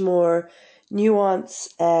so much more nuance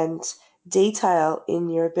and detail in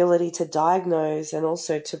your ability to diagnose and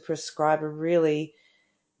also to prescribe a really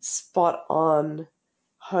spot on,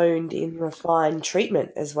 honed in, refined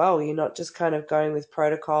treatment as well. You're not just kind of going with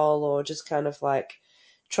protocol or just kind of like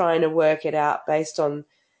trying to work it out based on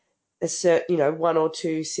a certain, one or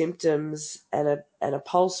two symptoms and a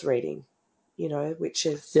pulse reading, which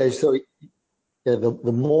is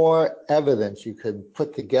the more evidence you can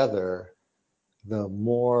put together, the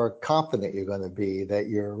more confident you're going to be that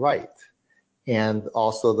you're right. And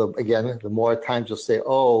also, the more times you'll say,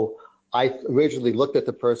 oh, I originally looked at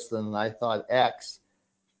the person and I thought X,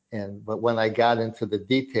 but when I got into the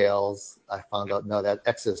details, I found out, no, that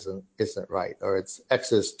X isn't right, or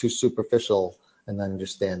X is too superficial an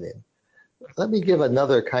understanding. Let me give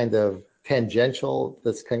another kind of tangential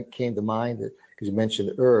that came to mind, because you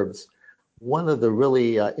mentioned herbs. One of the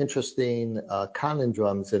really interesting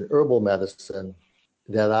conundrums in herbal medicine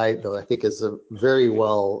that I think is very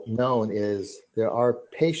well known is there are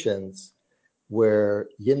patients where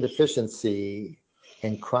yin deficiency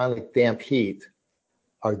and chronic damp heat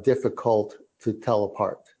are difficult to tell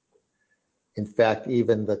apart. In fact,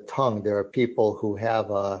 even the tongue, there are people who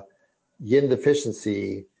have a yin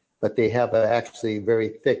deficiency, but they have actually very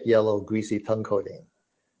thick yellow greasy tongue coating.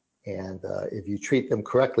 And if you treat them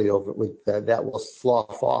correctly over with that will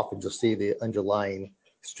slough off and you'll see the underlying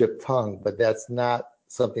stripped tongue, but that's not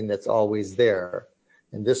something that's always there.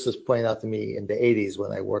 And this was pointed out to me in the 80s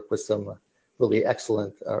when I worked with some really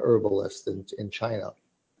excellent herbalists in China.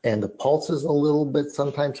 And the pulse is a little bit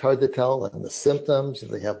sometimes hard to tell, and the symptoms,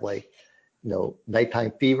 they have like,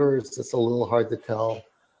 nighttime fevers, it's a little hard to tell.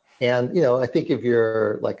 And, I think if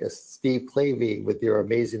you're like a Steve Clavey with your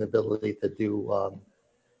amazing ability to do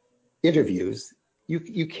interviews,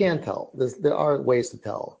 you can tell. There are ways to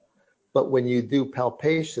tell. But when you do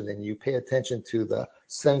palpation and you pay attention to the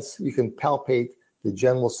sense, you can palpate the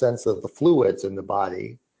general sense of the fluids in the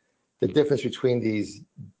body, the difference between these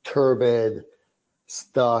turbid,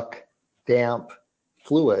 stuck, damp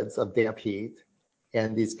fluids of damp heat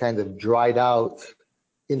and these kind of dried out,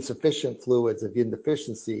 insufficient fluids of yin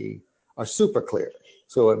deficiency are super clear.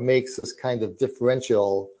 So it makes this kind of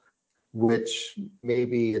differential, which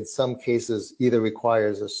maybe in some cases either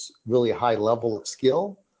requires a really high level of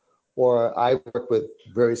skill, or I work with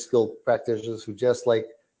very skilled practitioners who just like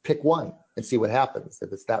pick one and see what happens.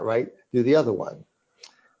 If it's not right, do the other one.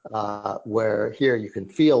 Where here you can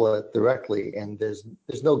feel it directly and there's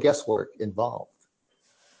no guesswork involved.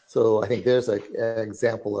 So I think there's an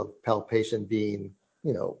example of palpation being,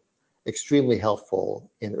 extremely helpful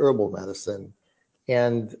in herbal medicine.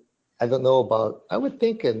 And I don't know about, I would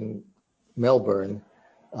think in Melbourne,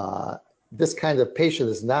 this kind of patient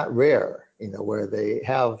is not rare, where they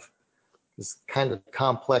have this kind of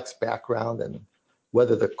complex background, and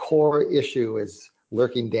whether the core issue is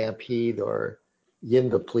lurking damp heat or yin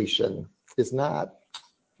depletion is not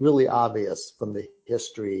really obvious from the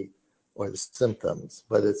history or the symptoms,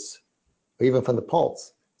 but it's even from the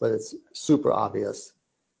pulse, but it's super obvious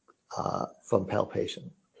from palpation.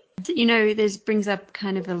 This brings up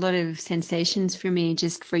kind of a lot of sensations for me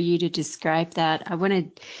just for you to describe that. I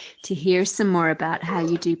wanted to hear some more about how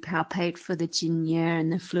you do palpate for the jinya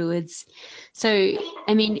and the fluids. So,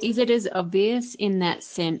 is it as obvious in that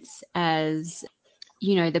sense as,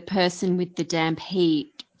 the person with the damp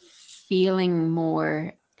heat feeling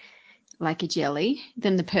more like a jelly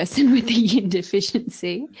than the person with the yin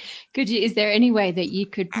deficiency? Is there any way that you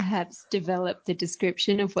could perhaps develop the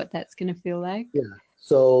description of what that's going to feel like? Yeah.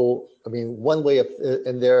 So, one way of,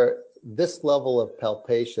 this level of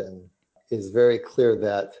palpation is very clear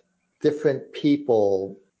that different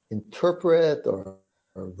people interpret or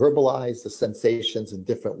verbalize the sensations in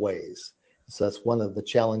different ways. So that's one of the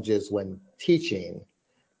challenges when teaching,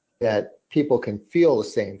 that people can feel the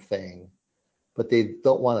same thing, but they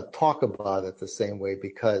don't want to talk about it the same way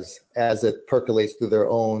because as it percolates through their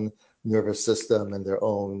own nervous system and their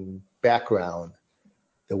own background,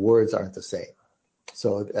 the words aren't the same.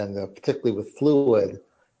 So, and particularly with fluid,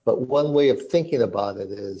 but one way of thinking about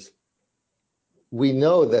it is we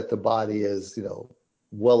know that the body is,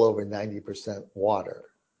 well over 90% water.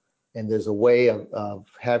 And there's a way of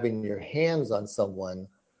having your hands on someone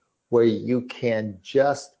where you can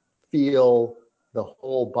just feel the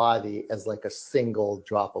whole body as like a single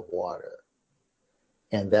drop of water.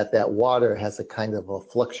 And that water has a kind of a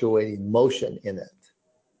fluctuating motion in it.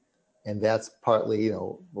 And that's partly,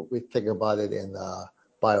 what we think about it in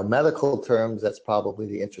biomedical terms, that's probably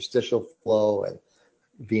the interstitial flow and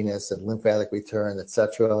venous and lymphatic return,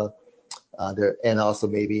 etc. And also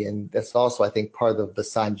maybe, and that's also, I think, part of the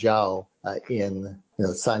Sanjiao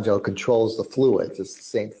Sanjiao controls the fluids. It's the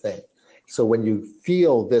same thing. So when you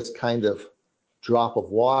feel this kind of drop of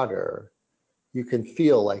water, you can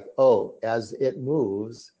feel like, as it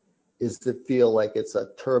moves, is to feel like it's a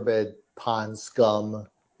turbid pond scum,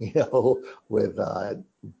 with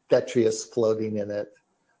detritus floating in it,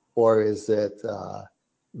 or is it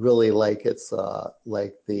really like it's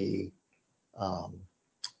like the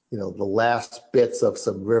the last bits of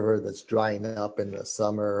some river that's drying up in the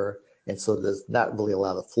summer, and so there's not really a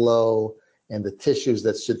lot of flow, and the tissues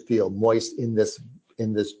that should feel moist in this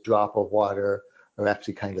drop of water are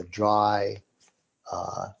actually kind of dry.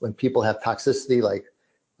 When people have toxicity, like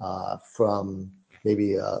from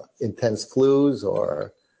maybe intense flus,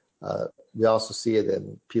 or we also see it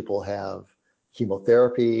in people have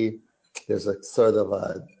chemotherapy. There's a sort of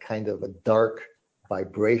a kind of a dark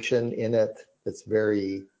vibration in it that's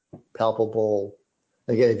very palpable.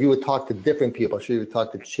 Again, if you would talk to different people, I'm sure you would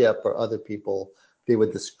talk to Chip or other people, they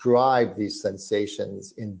would describe these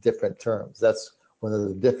sensations in different terms. That's one of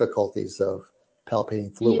the difficulties of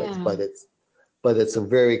palpating fluids, but it's a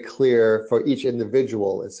very clear, for each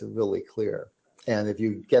individual, it's really clear. And if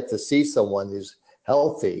you get to see someone who's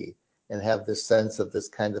healthy and have this sense of this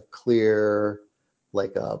kind of clear,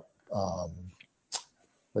 like a,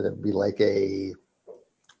 would it be like a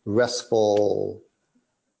restful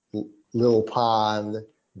little pond,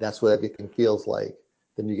 that's what everything feels like,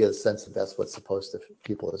 then you get a sense that that's what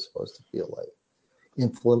people are supposed to feel like.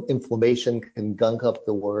 Inflammation can gunk up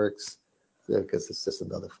the works because it's just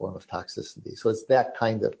another form of toxicity. So it's that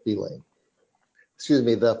kind of feeling. Excuse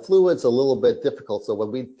me, the fluid's a little bit difficult. So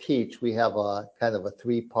when we teach, we have a kind of a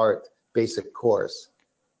 3-part basic course,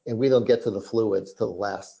 and we don't get to the fluids till the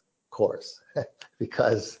last course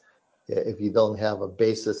because if you don't have a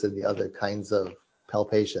basis in the other kinds of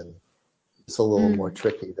palpation, it's a little more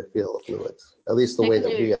tricky to feel the fluids, at least the way that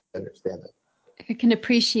we understand it. I can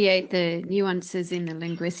appreciate the nuances in the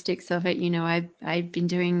linguistics of it. You know, I've been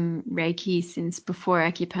doing Reiki since before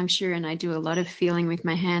acupuncture, and I do a lot of feeling with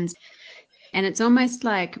my hands. And it's almost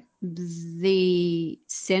like the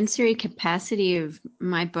sensory capacity of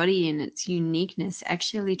my body and its uniqueness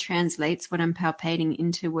actually translates what I'm palpating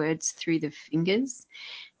into words through the fingers.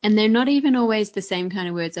 And they're not even always the same kind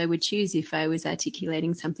of words I would choose if I was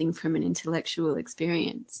articulating something from an intellectual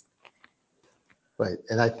experience. Right.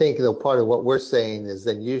 And I think part of what we're saying is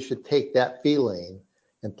that you should take that feeling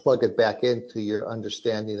and plug it back into your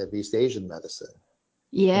understanding of East Asian medicine.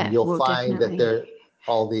 Yeah. And you'll find definitely. that there are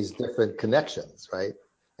all these different connections, right?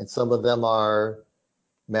 And some of them are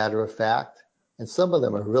matter of fact, and some of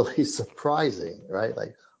them are really surprising, right?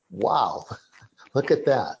 Like, wow, look at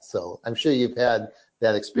that. So I'm sure you've had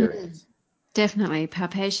that experience. Definitely.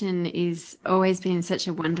 Palpation is always been such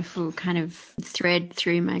a wonderful kind of thread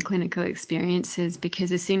through my clinical experiences,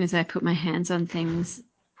 because as soon as I put my hands on things,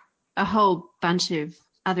 a whole bunch of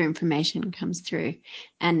other information comes through,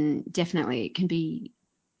 and definitely it can be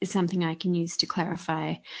something I can use to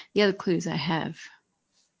clarify the other clues I have.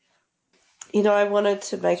 You know, I wanted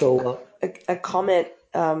to make a comment,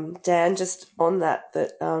 Dan, just on that,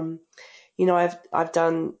 you know, I've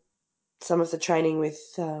done some of the training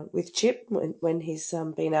with Chip when he's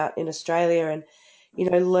been out in Australia, and, you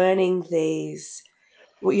know, learning these,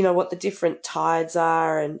 you know, what the different tides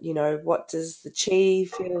are, and, you know, what does the chi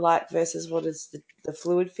feel like versus what does the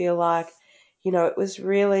fluid feel like. You know, it was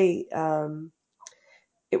really,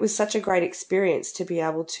 it was such a great experience to be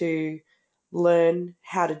able to learn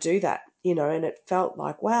how to do that, you know, and it felt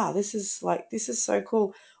like, wow, this is so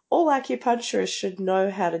cool. All acupuncturists should know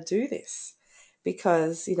how to do this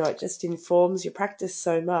because, you know, it just informs your practice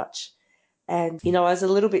so much. And, you know, I was a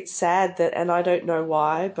little bit sad that, and I don't know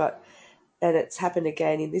why, and it's happened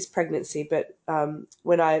again in this pregnancy, but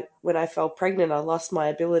when I fell pregnant, I lost my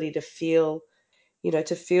ability to feel, you know,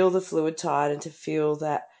 to feel the fluid tide and to feel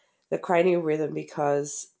that the cranial rhythm,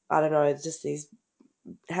 because I don't know, just these,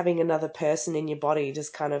 having another person in your body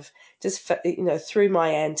just kind of you know, threw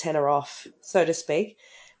my antenna off, so to speak.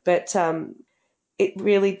 But it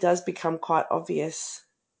really does become quite obvious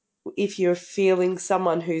if you're feeling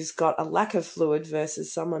someone who's got a lack of fluid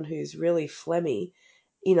versus someone who's really phlegmy,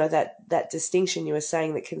 you know, that distinction you were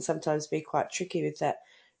saying that can sometimes be quite tricky with that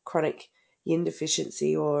chronic yin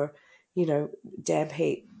deficiency or, you know, damp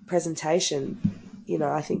heat presentation. You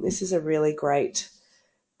know, I think this is a really great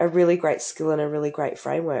skill and a really great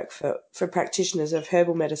framework for practitioners of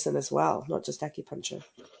herbal medicine as well, not just acupuncture.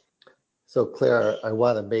 So Claire, I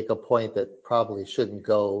want to make a point that probably shouldn't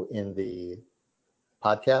go in the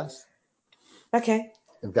podcast. Okay.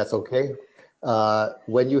 If that's okay.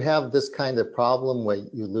 When you have this kind of problem where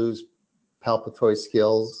you lose palpatory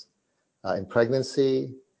skills in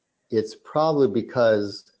pregnancy, it's probably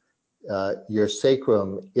because your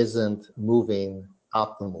sacrum isn't moving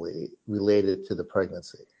optimally related to the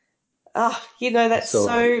pregnancy. Ah, you know, that's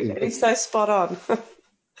it is so spot on.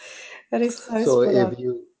 That is so spot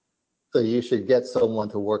on. So you should get someone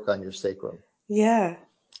to work on your sacrum. Yeah.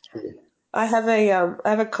 I have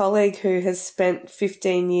a colleague who has spent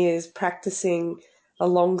 15 years practicing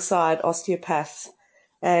alongside osteopaths,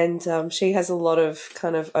 and she has a lot of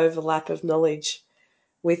kind of overlap of knowledge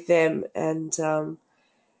with them, and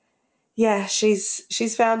yeah,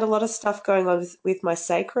 she's found a lot of stuff going on with my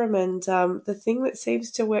sacrum, and the thing that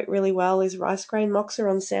seems to work really well is rice grain moxa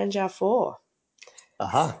on Sanjiao 4.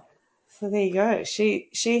 Aha. So there you go. She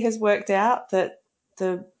has worked out that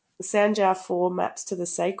the Sanjiao 4 maps to the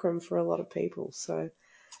sacrum for a lot of people. So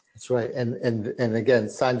that's right. And again,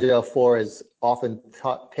 Sanjiao 4 is often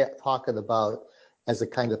talking about as a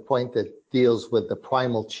kind of point that deals with the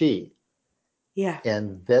primal chi. yeah.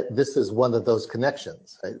 And that this is one of those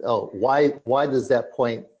connections. Right? Oh, why does that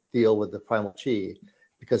point deal with the primal chi?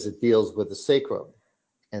 Because it deals with the sacrum,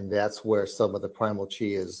 and that's where some of the primal chi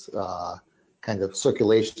is kind of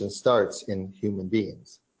circulation starts in human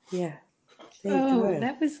beings. Yeah. There you Oh, go.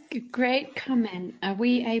 that was a great comment. Are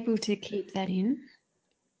we able to keep that in?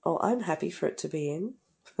 Oh, I'm happy for it to be in.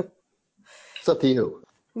 It's up to you.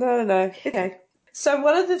 No. Okay. So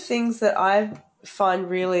one of the things that I find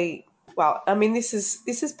really well, I mean, this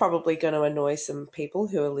is probably going to annoy some people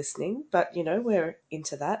who are listening, but we're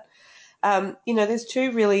into that. There's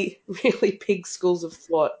two really really big schools of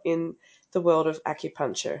thought in the world of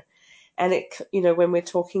acupuncture, and when we're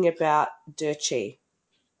talking about De Qi,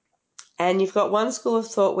 and you've got one school of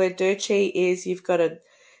thought where De Qi is you've got to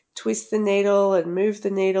twist the needle and move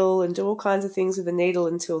the needle and do all kinds of things with the needle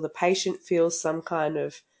until the patient feels some kind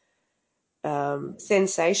of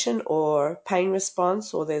sensation or pain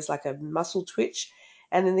response, or there's like a muscle twitch.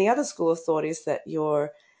 And then the other school of thought is that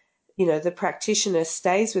the practitioner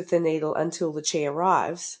stays with the needle until the chi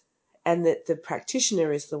arrives, and that the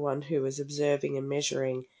practitioner is the one who is observing and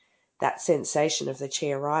measuring that sensation of the chi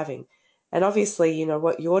arriving. And obviously,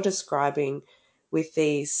 what you're describing with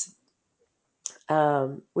these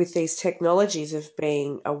technologies of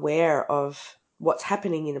being aware of what's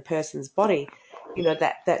happening in a person's body,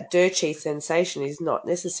 that De Qi sensation is not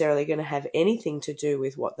necessarily going to have anything to do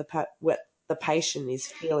with what the patient is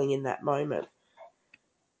feeling in that moment.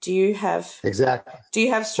 Do you have Exactly.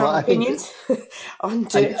 Well, strong I think opinions on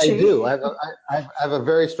De I Qi? do. I have a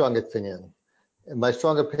very strong opinion. And my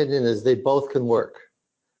strong opinion is they both can work.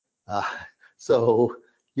 Uh, so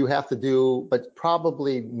you have to do, but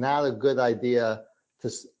probably not a good idea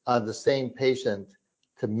on the same patient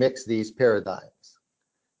to mix these paradigms.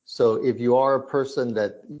 So if you are a person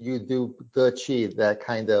that you do the qi, that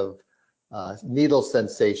kind of needle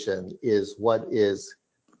sensation is what is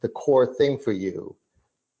the core thing for you,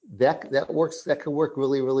 that works. That can work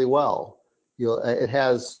really, really well. It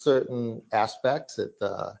has certain aspects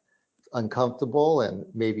that uncomfortable, and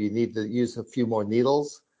maybe you need to use a few more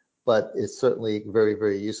needles, but it's certainly very,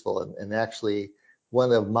 very useful. And actually,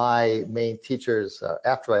 one of my main teachers,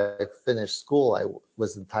 after I finished school, I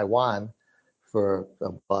was in Taiwan for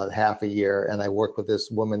about half a year, and I worked with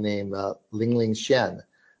this woman named Ling Ling Shen,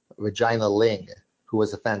 Regina Ling, who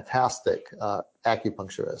was a fantastic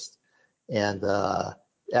acupuncturist. And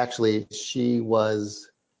actually, she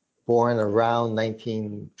was born around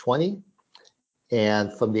 1920.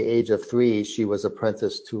 And from the age of 3, she was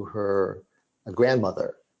apprenticed to her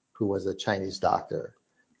grandmother, who was a Chinese doctor.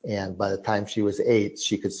 And by the time she was 8,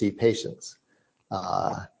 she could see patients.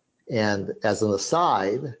 And as an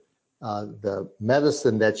aside, the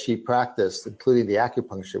medicine that she practiced, including the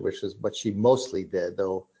acupuncture, which is what she mostly did,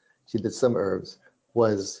 though she did some herbs,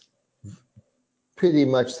 was pretty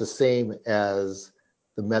much the same as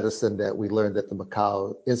the medicine that we learned at the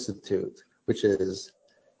Macau Institute, which is,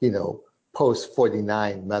 post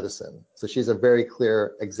 49 medicine. So she's a very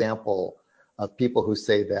clear example of people who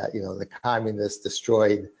say that, the communists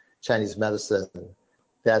destroyed Chinese medicine.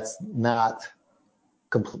 That's not,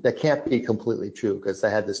 that can't be completely true, because I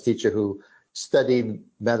had this teacher who studied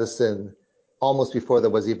medicine almost before there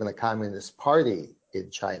was even a communist party in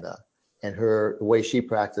China. And the way she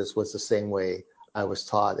practiced was the same way I was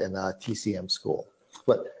taught in TCM school.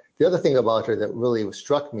 But the other thing about her that really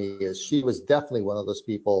struck me is she was definitely one of those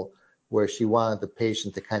people where she wanted the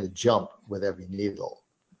patient to kind of jump with every needle.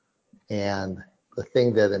 And the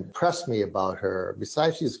thing that impressed me about her,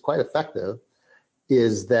 besides she's quite effective,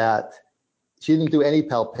 is that she didn't do any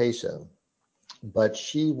palpation, but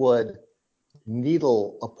she would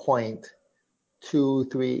needle a point 2,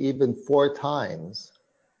 3, even 4 times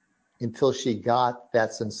until she got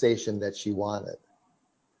that sensation that she wanted.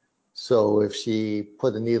 So if she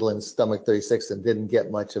put a needle in stomach 36 and didn't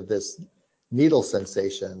get much of this needle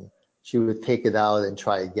sensation, she would take it out and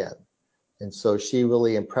try again. And so she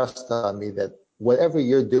really impressed on me that whatever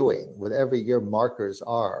you're doing, whatever your markers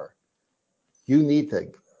are, you need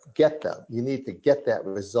to get them. You need to get that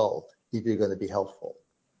result if you're going to be helpful.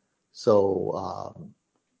 So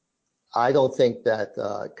I don't think that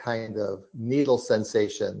kind of needle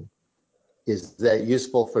sensation is that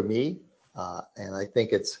useful for me. And I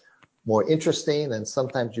think it's more interesting, and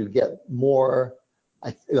sometimes you get more,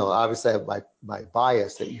 obviously I have my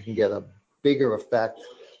bias that you can get a bigger effect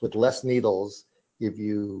with less needles if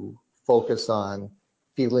you focus on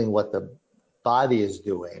feeling what the body is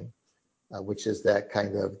doing, which is that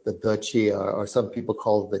kind of the qi, or some people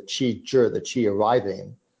call it the qi zhi, the qi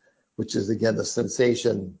arriving, which is again the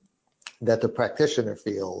sensation that the practitioner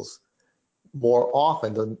feels more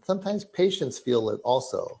often than sometimes patients feel it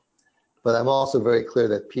also. But I'm also very clear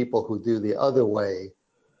that people who do the other way,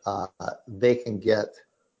 they can get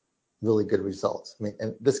really good results. I mean,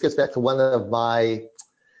 and this gets back to one of my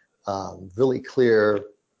really clear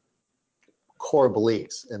core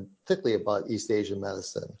beliefs, and particularly about East Asian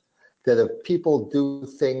medicine, that if people do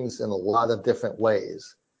things in a lot of different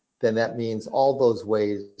ways, then that means all those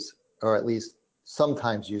ways are at least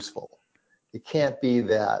sometimes useful. It can't be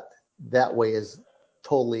that that way is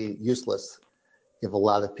totally useless if a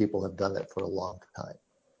lot of people have done it for a long time.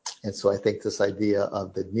 And so I think this idea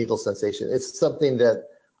of the needle sensation, it's something that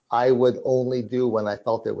I would only do when I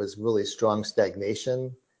felt there was really strong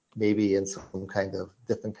stagnation, maybe in some kind of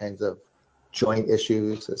different kinds of joint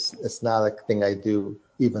issues. It's not a thing I do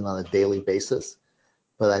even on a daily basis,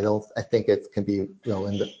 but I think it can be,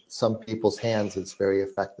 in some people's hands, it's very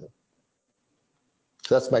effective.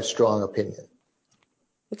 So that's my strong opinion.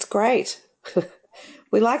 It's great.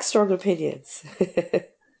 We like strong opinions.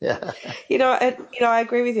 Yeah. I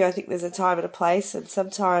agree with you. I think there's a time and a place, and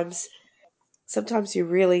sometimes you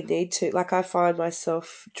really need to. Like I find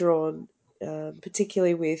myself drawn,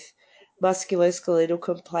 particularly with musculoskeletal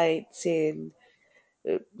complaints in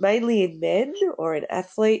mainly in men or in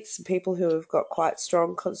athletes and people who have got quite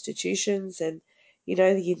strong constitutions, and you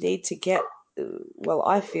need to get. Well,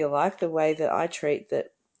 I feel like the way that I treat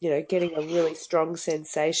that, getting a really strong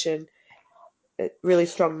sensation, a really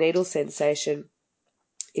strong needle sensation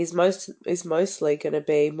is mostly going to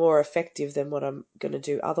be more effective than what I'm going to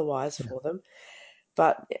do otherwise Yeah. for them.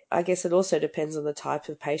 But I guess it also depends on the type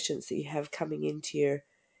of patients that you have coming into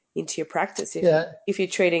your practice. Yeah. If you're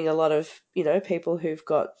treating a lot of people who've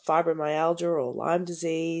got fibromyalgia or Lyme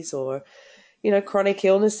disease or chronic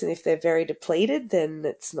illness, and if they're very depleted, then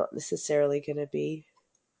it's not necessarily going to be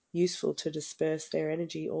useful to disperse their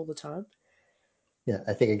energy all the time. Yeah,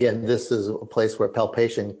 I think again, this is a place where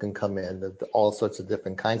palpation can come in, all sorts of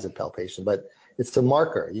different kinds of palpation, but it's a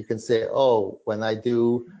marker. You can say, oh, when I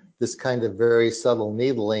do this kind of very subtle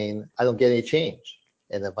needling, I don't get any change.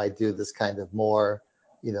 And if I do this kind of more,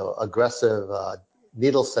 aggressive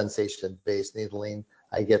needle sensation based needling,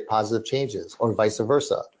 I get positive changes, or vice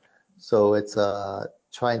versa. So it's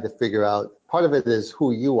trying to figure out, part of it is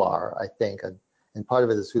who you are, I think, and part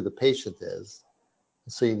of it is who the patient is.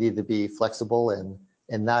 So you need to be flexible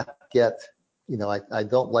and not get, I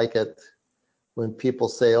don't like it when people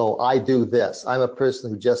say, oh, I do this. I'm a person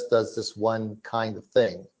who just does this one kind of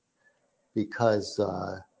thing, because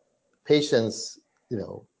patients,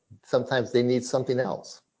 sometimes they need something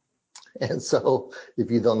else. And so if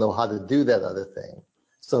you don't know how to do that other thing.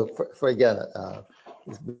 So for again,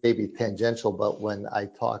 maybe tangential, but when I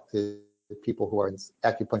talk to people who are in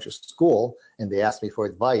acupuncture school and they ask me for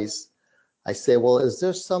advice, I say, well, is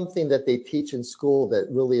there something that they teach in school that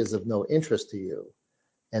really is of no interest to you?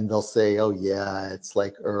 And they'll say, oh, yeah, it's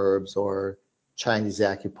like herbs or Chinese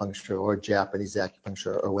acupuncture or Japanese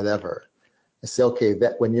acupuncture or whatever. I say, okay,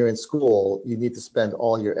 that when you're in school, you need to spend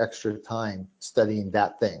all your extra time studying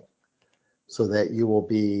that thing so that you will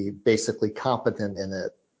be basically competent in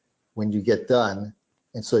it when you get done.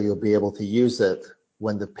 And so you'll be able to use it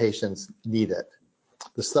when the patients need it.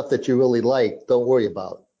 The stuff that you really like, don't worry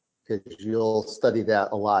about, because you'll study that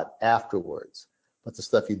a lot afterwards. But the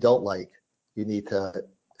stuff you don't like, you need to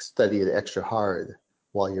study it extra hard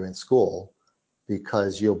while you're in school,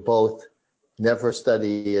 because you'll both never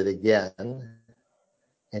study it again,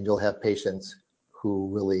 and you'll have patients who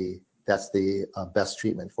really, that's the best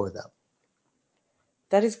treatment for them.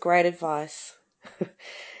 That is great advice.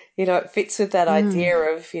 It fits with that idea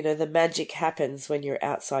Mm. of, the magic happens when you're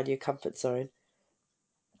outside your comfort zone.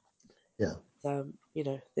 Yeah.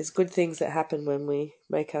 There's good things that happen when we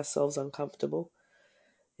make ourselves uncomfortable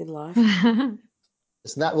in life.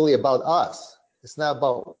 It's not really about us. It's not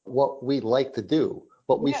about what we like to do.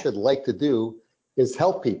 What we Yeah, should like to do is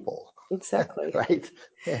help people, exactly. right?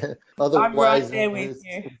 I'm right Otherwise, there with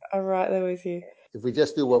you. I'm right there with you. if we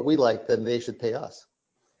just do what we like, then they should pay us.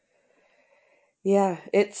 Yeah,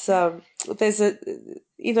 it's there's a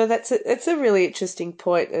it's a really interesting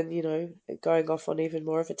point, and going off on even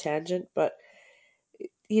more of a tangent, but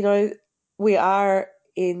you know we are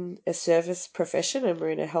in a service profession and we're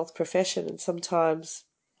in a health profession, and sometimes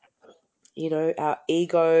our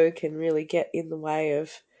ego can really get in the way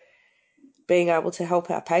of being able to help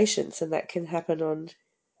our patients, and that can happen on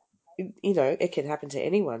it can happen to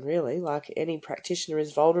anyone really. Like any practitioner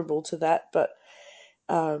is vulnerable to that, but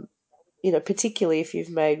um, particularly if you've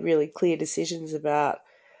made really clear decisions about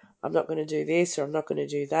I'm not going to do this or I'm not going to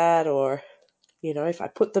do that, or if I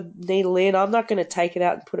put the needle in, I'm not going to take it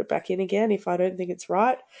out and put it back in again if I don't think it's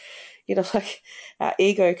right. Like our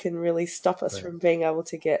ego can really stop us Right. from being able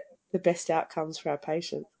to get the best outcomes for our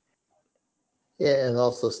patients. Yeah, and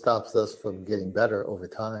also stops us from getting better over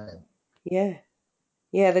time. Yeah.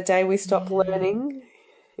 Yeah, the day we stop Yeah. learning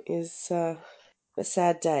is a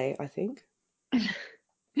sad day, I think.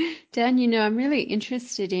 Dan, I'm really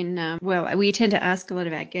interested in, well, we tend to ask a lot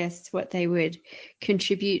of our guests what they would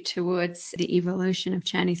contribute towards the evolution of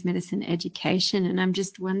Chinese medicine education. And I'm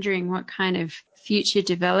just wondering what kind of future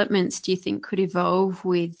developments do you think could evolve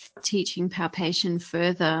with teaching palpation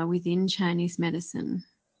further within Chinese medicine?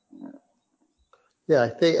 Yeah, I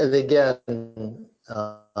think, and again,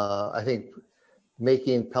 I think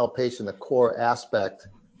making palpation a core aspect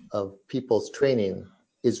of people's training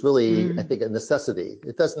is really, I Mm. think, a necessity.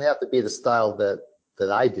 It doesn't have to be the style that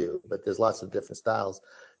I do, but there's lots of different styles.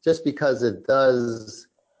 Just because it does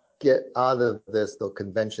get out of this the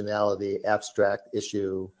conventionality, abstract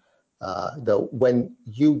issue. When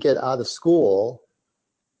you get out of school,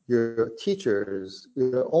 your teachers,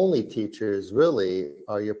 your only teachers really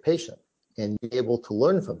are your patient, and you're able to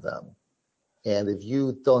learn from them. And if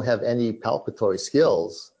you don't have any palpatory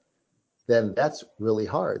skills, then that's really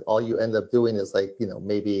hard. All you end up doing is like,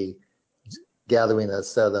 maybe gathering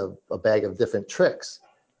a bag of different tricks,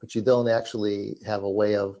 but you don't actually have a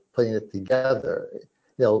way of putting it together.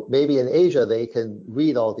 Maybe in Asia, they can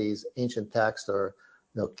read all these ancient texts or,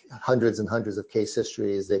 hundreds and hundreds of case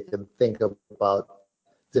histories. They can think about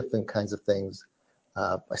different kinds of things.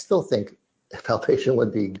 I still think palpation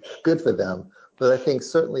would be good for them, but I think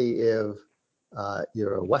certainly if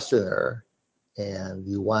you're a Westerner and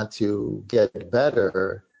you want to get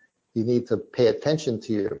better, you need to pay attention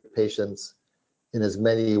to your patients in as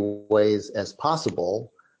many ways as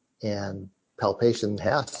possible, and palpation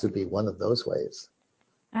has to be one of those ways.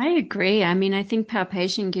 I agree. I mean, I think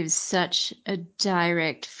palpation gives such a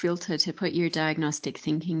direct filter to put your diagnostic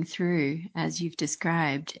thinking through, as you've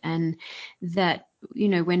described. And that,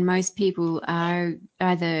 when most people are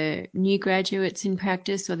either new graduates in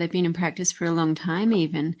practice or they've been in practice for a long time,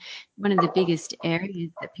 even, one of the biggest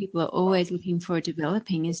areas that people are always looking for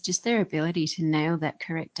developing is just their ability to nail that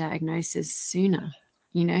correct diagnosis sooner,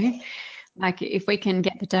 you know? Like if we can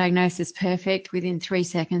get the diagnosis perfect within 3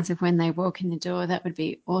 seconds of when they walk in the door, that would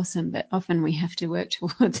be awesome. But often we have to work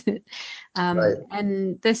towards it. Right.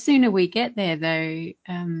 And the sooner we get there, though,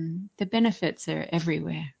 the benefits are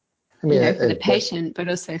everywhere, I mean, for the patient, but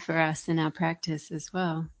also for us in our practice as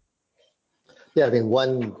well. yeah, I mean,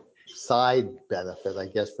 one side benefit, I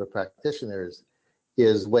guess, for practitioners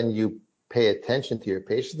is when you pay attention to your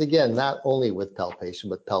patients, again, not only with palpation,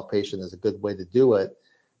 but palpation is a good way to do it.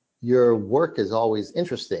 Your work is always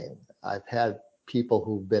interesting. I've had people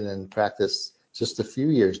who've been in practice just a few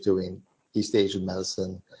years doing East Asian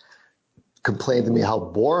medicine complain to me how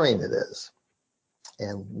boring it is.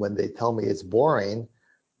 And when they tell me it's boring,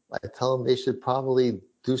 I tell them they should probably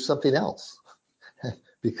do something else.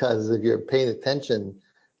 Because if you're paying attention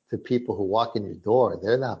to people who walk in your door,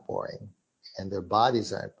 they're not boring, and their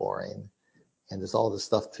bodies aren't boring. And there's all this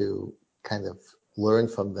stuff to kind of learn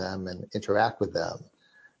from them and interact with them.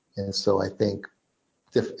 And so I think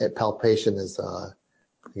palpation is,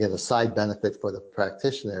 again, a side benefit for the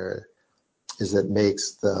practitioner is it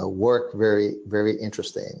makes the work very, very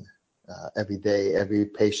interesting. Every day, every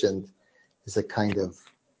patient is a kind of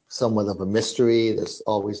somewhat of a mystery. There's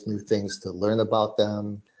always new things to learn about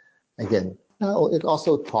them. Again, it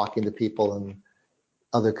also talking to people and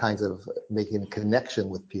other kinds of making a connection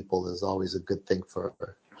with people is always a good thing for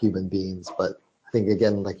human beings. But I think,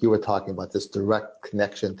 again, like you were talking about, this direct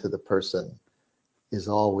connection to the person is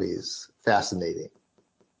always fascinating.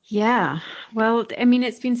 Yeah. Well, I mean,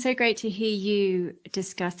 it's been so great to hear you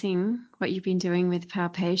discussing what you've been doing with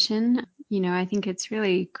palpation. I think it's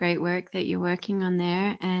really great work that you're working on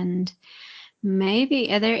there. And maybe,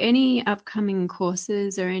 are there any upcoming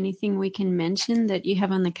courses or anything we can mention that you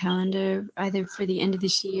have on the calendar, either for the end of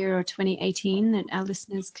this year or 2018, that our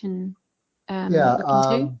listeners can Yeah,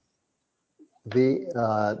 look into?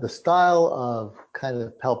 the style of kind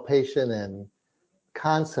of palpation and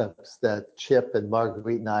concepts that Chip and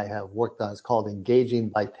Marguerite and I have worked on is called Engaging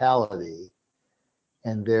Vitality.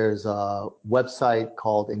 And there's a website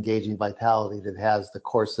called Engaging Vitality that has the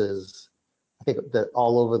courses, I think, that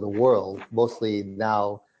all over the world, mostly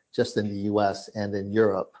now just in the US and in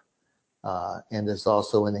Europe. And there's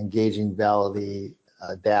also an Engaging Vitality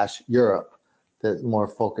dash Europe that more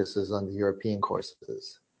focuses on the European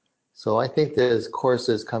courses. So I think there's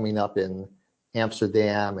courses coming up in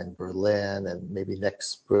Amsterdam and Berlin and maybe next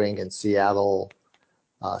spring in Seattle.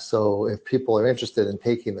 So if people are interested in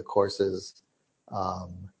taking the courses,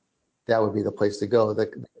 that would be the place to go.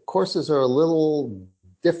 The courses are a little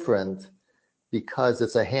different because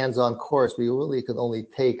it's a hands-on course. We really can only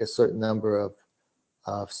take a certain number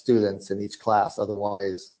of students in each class.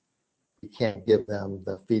 Otherwise, we can't give them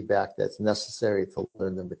the feedback that's necessary to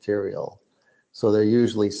learn the material. So they're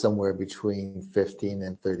usually somewhere between 15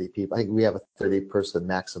 and 30 people. I think we have a 30-person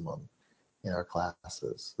maximum in our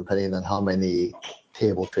classes, depending on how many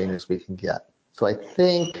table trainers we can get. So I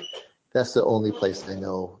think that's the only place I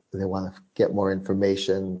know they want to get more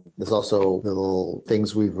information. There's also little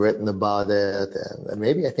things we've written about it. And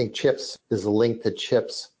maybe I think Chip's, there's a link to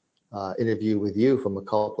Chip's interview with you from a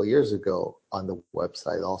couple of years ago on the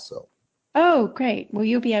website also. Oh, great. Well,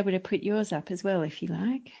 you'll be able to put yours up as well if you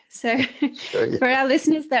like. So Sure, yeah. for our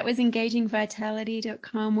listeners, that was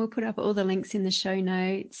engagingvitality.com. We'll put up all the links in the show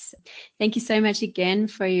notes. Thank you so much again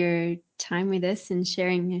for your time with us and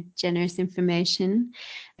sharing your generous information.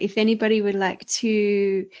 If anybody would like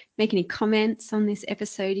to make any comments on this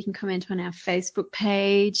episode, you can comment on our Facebook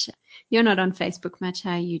page. You're not on Facebook much,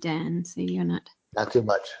 are you, Dan? So you're not. Not too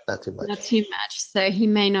much, not too much. Not too much. So he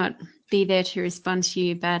may not be there to respond to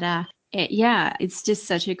you, but yeah, it's just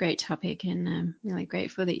such a great topic, and I'm really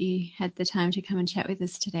grateful that you had the time to come and chat with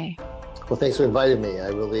us today. Well, thanks for inviting me. I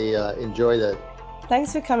really enjoyed it.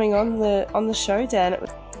 Thanks for coming on the show, Dan. It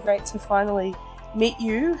was great to finally meet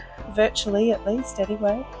you, virtually at least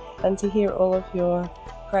anyway, and to hear all of your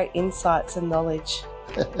great insights and knowledge.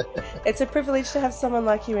 It's a privilege to have someone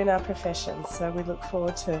like you in our profession, so we look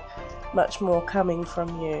forward to much more coming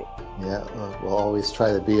from you. Yeah, we'll always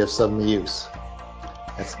try to be of some use.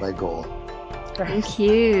 That's my goal. Great. Thank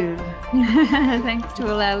you. Thanks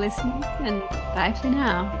to all our listeners, and bye for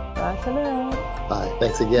now. Bye for now. Bye.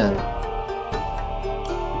 Thanks again.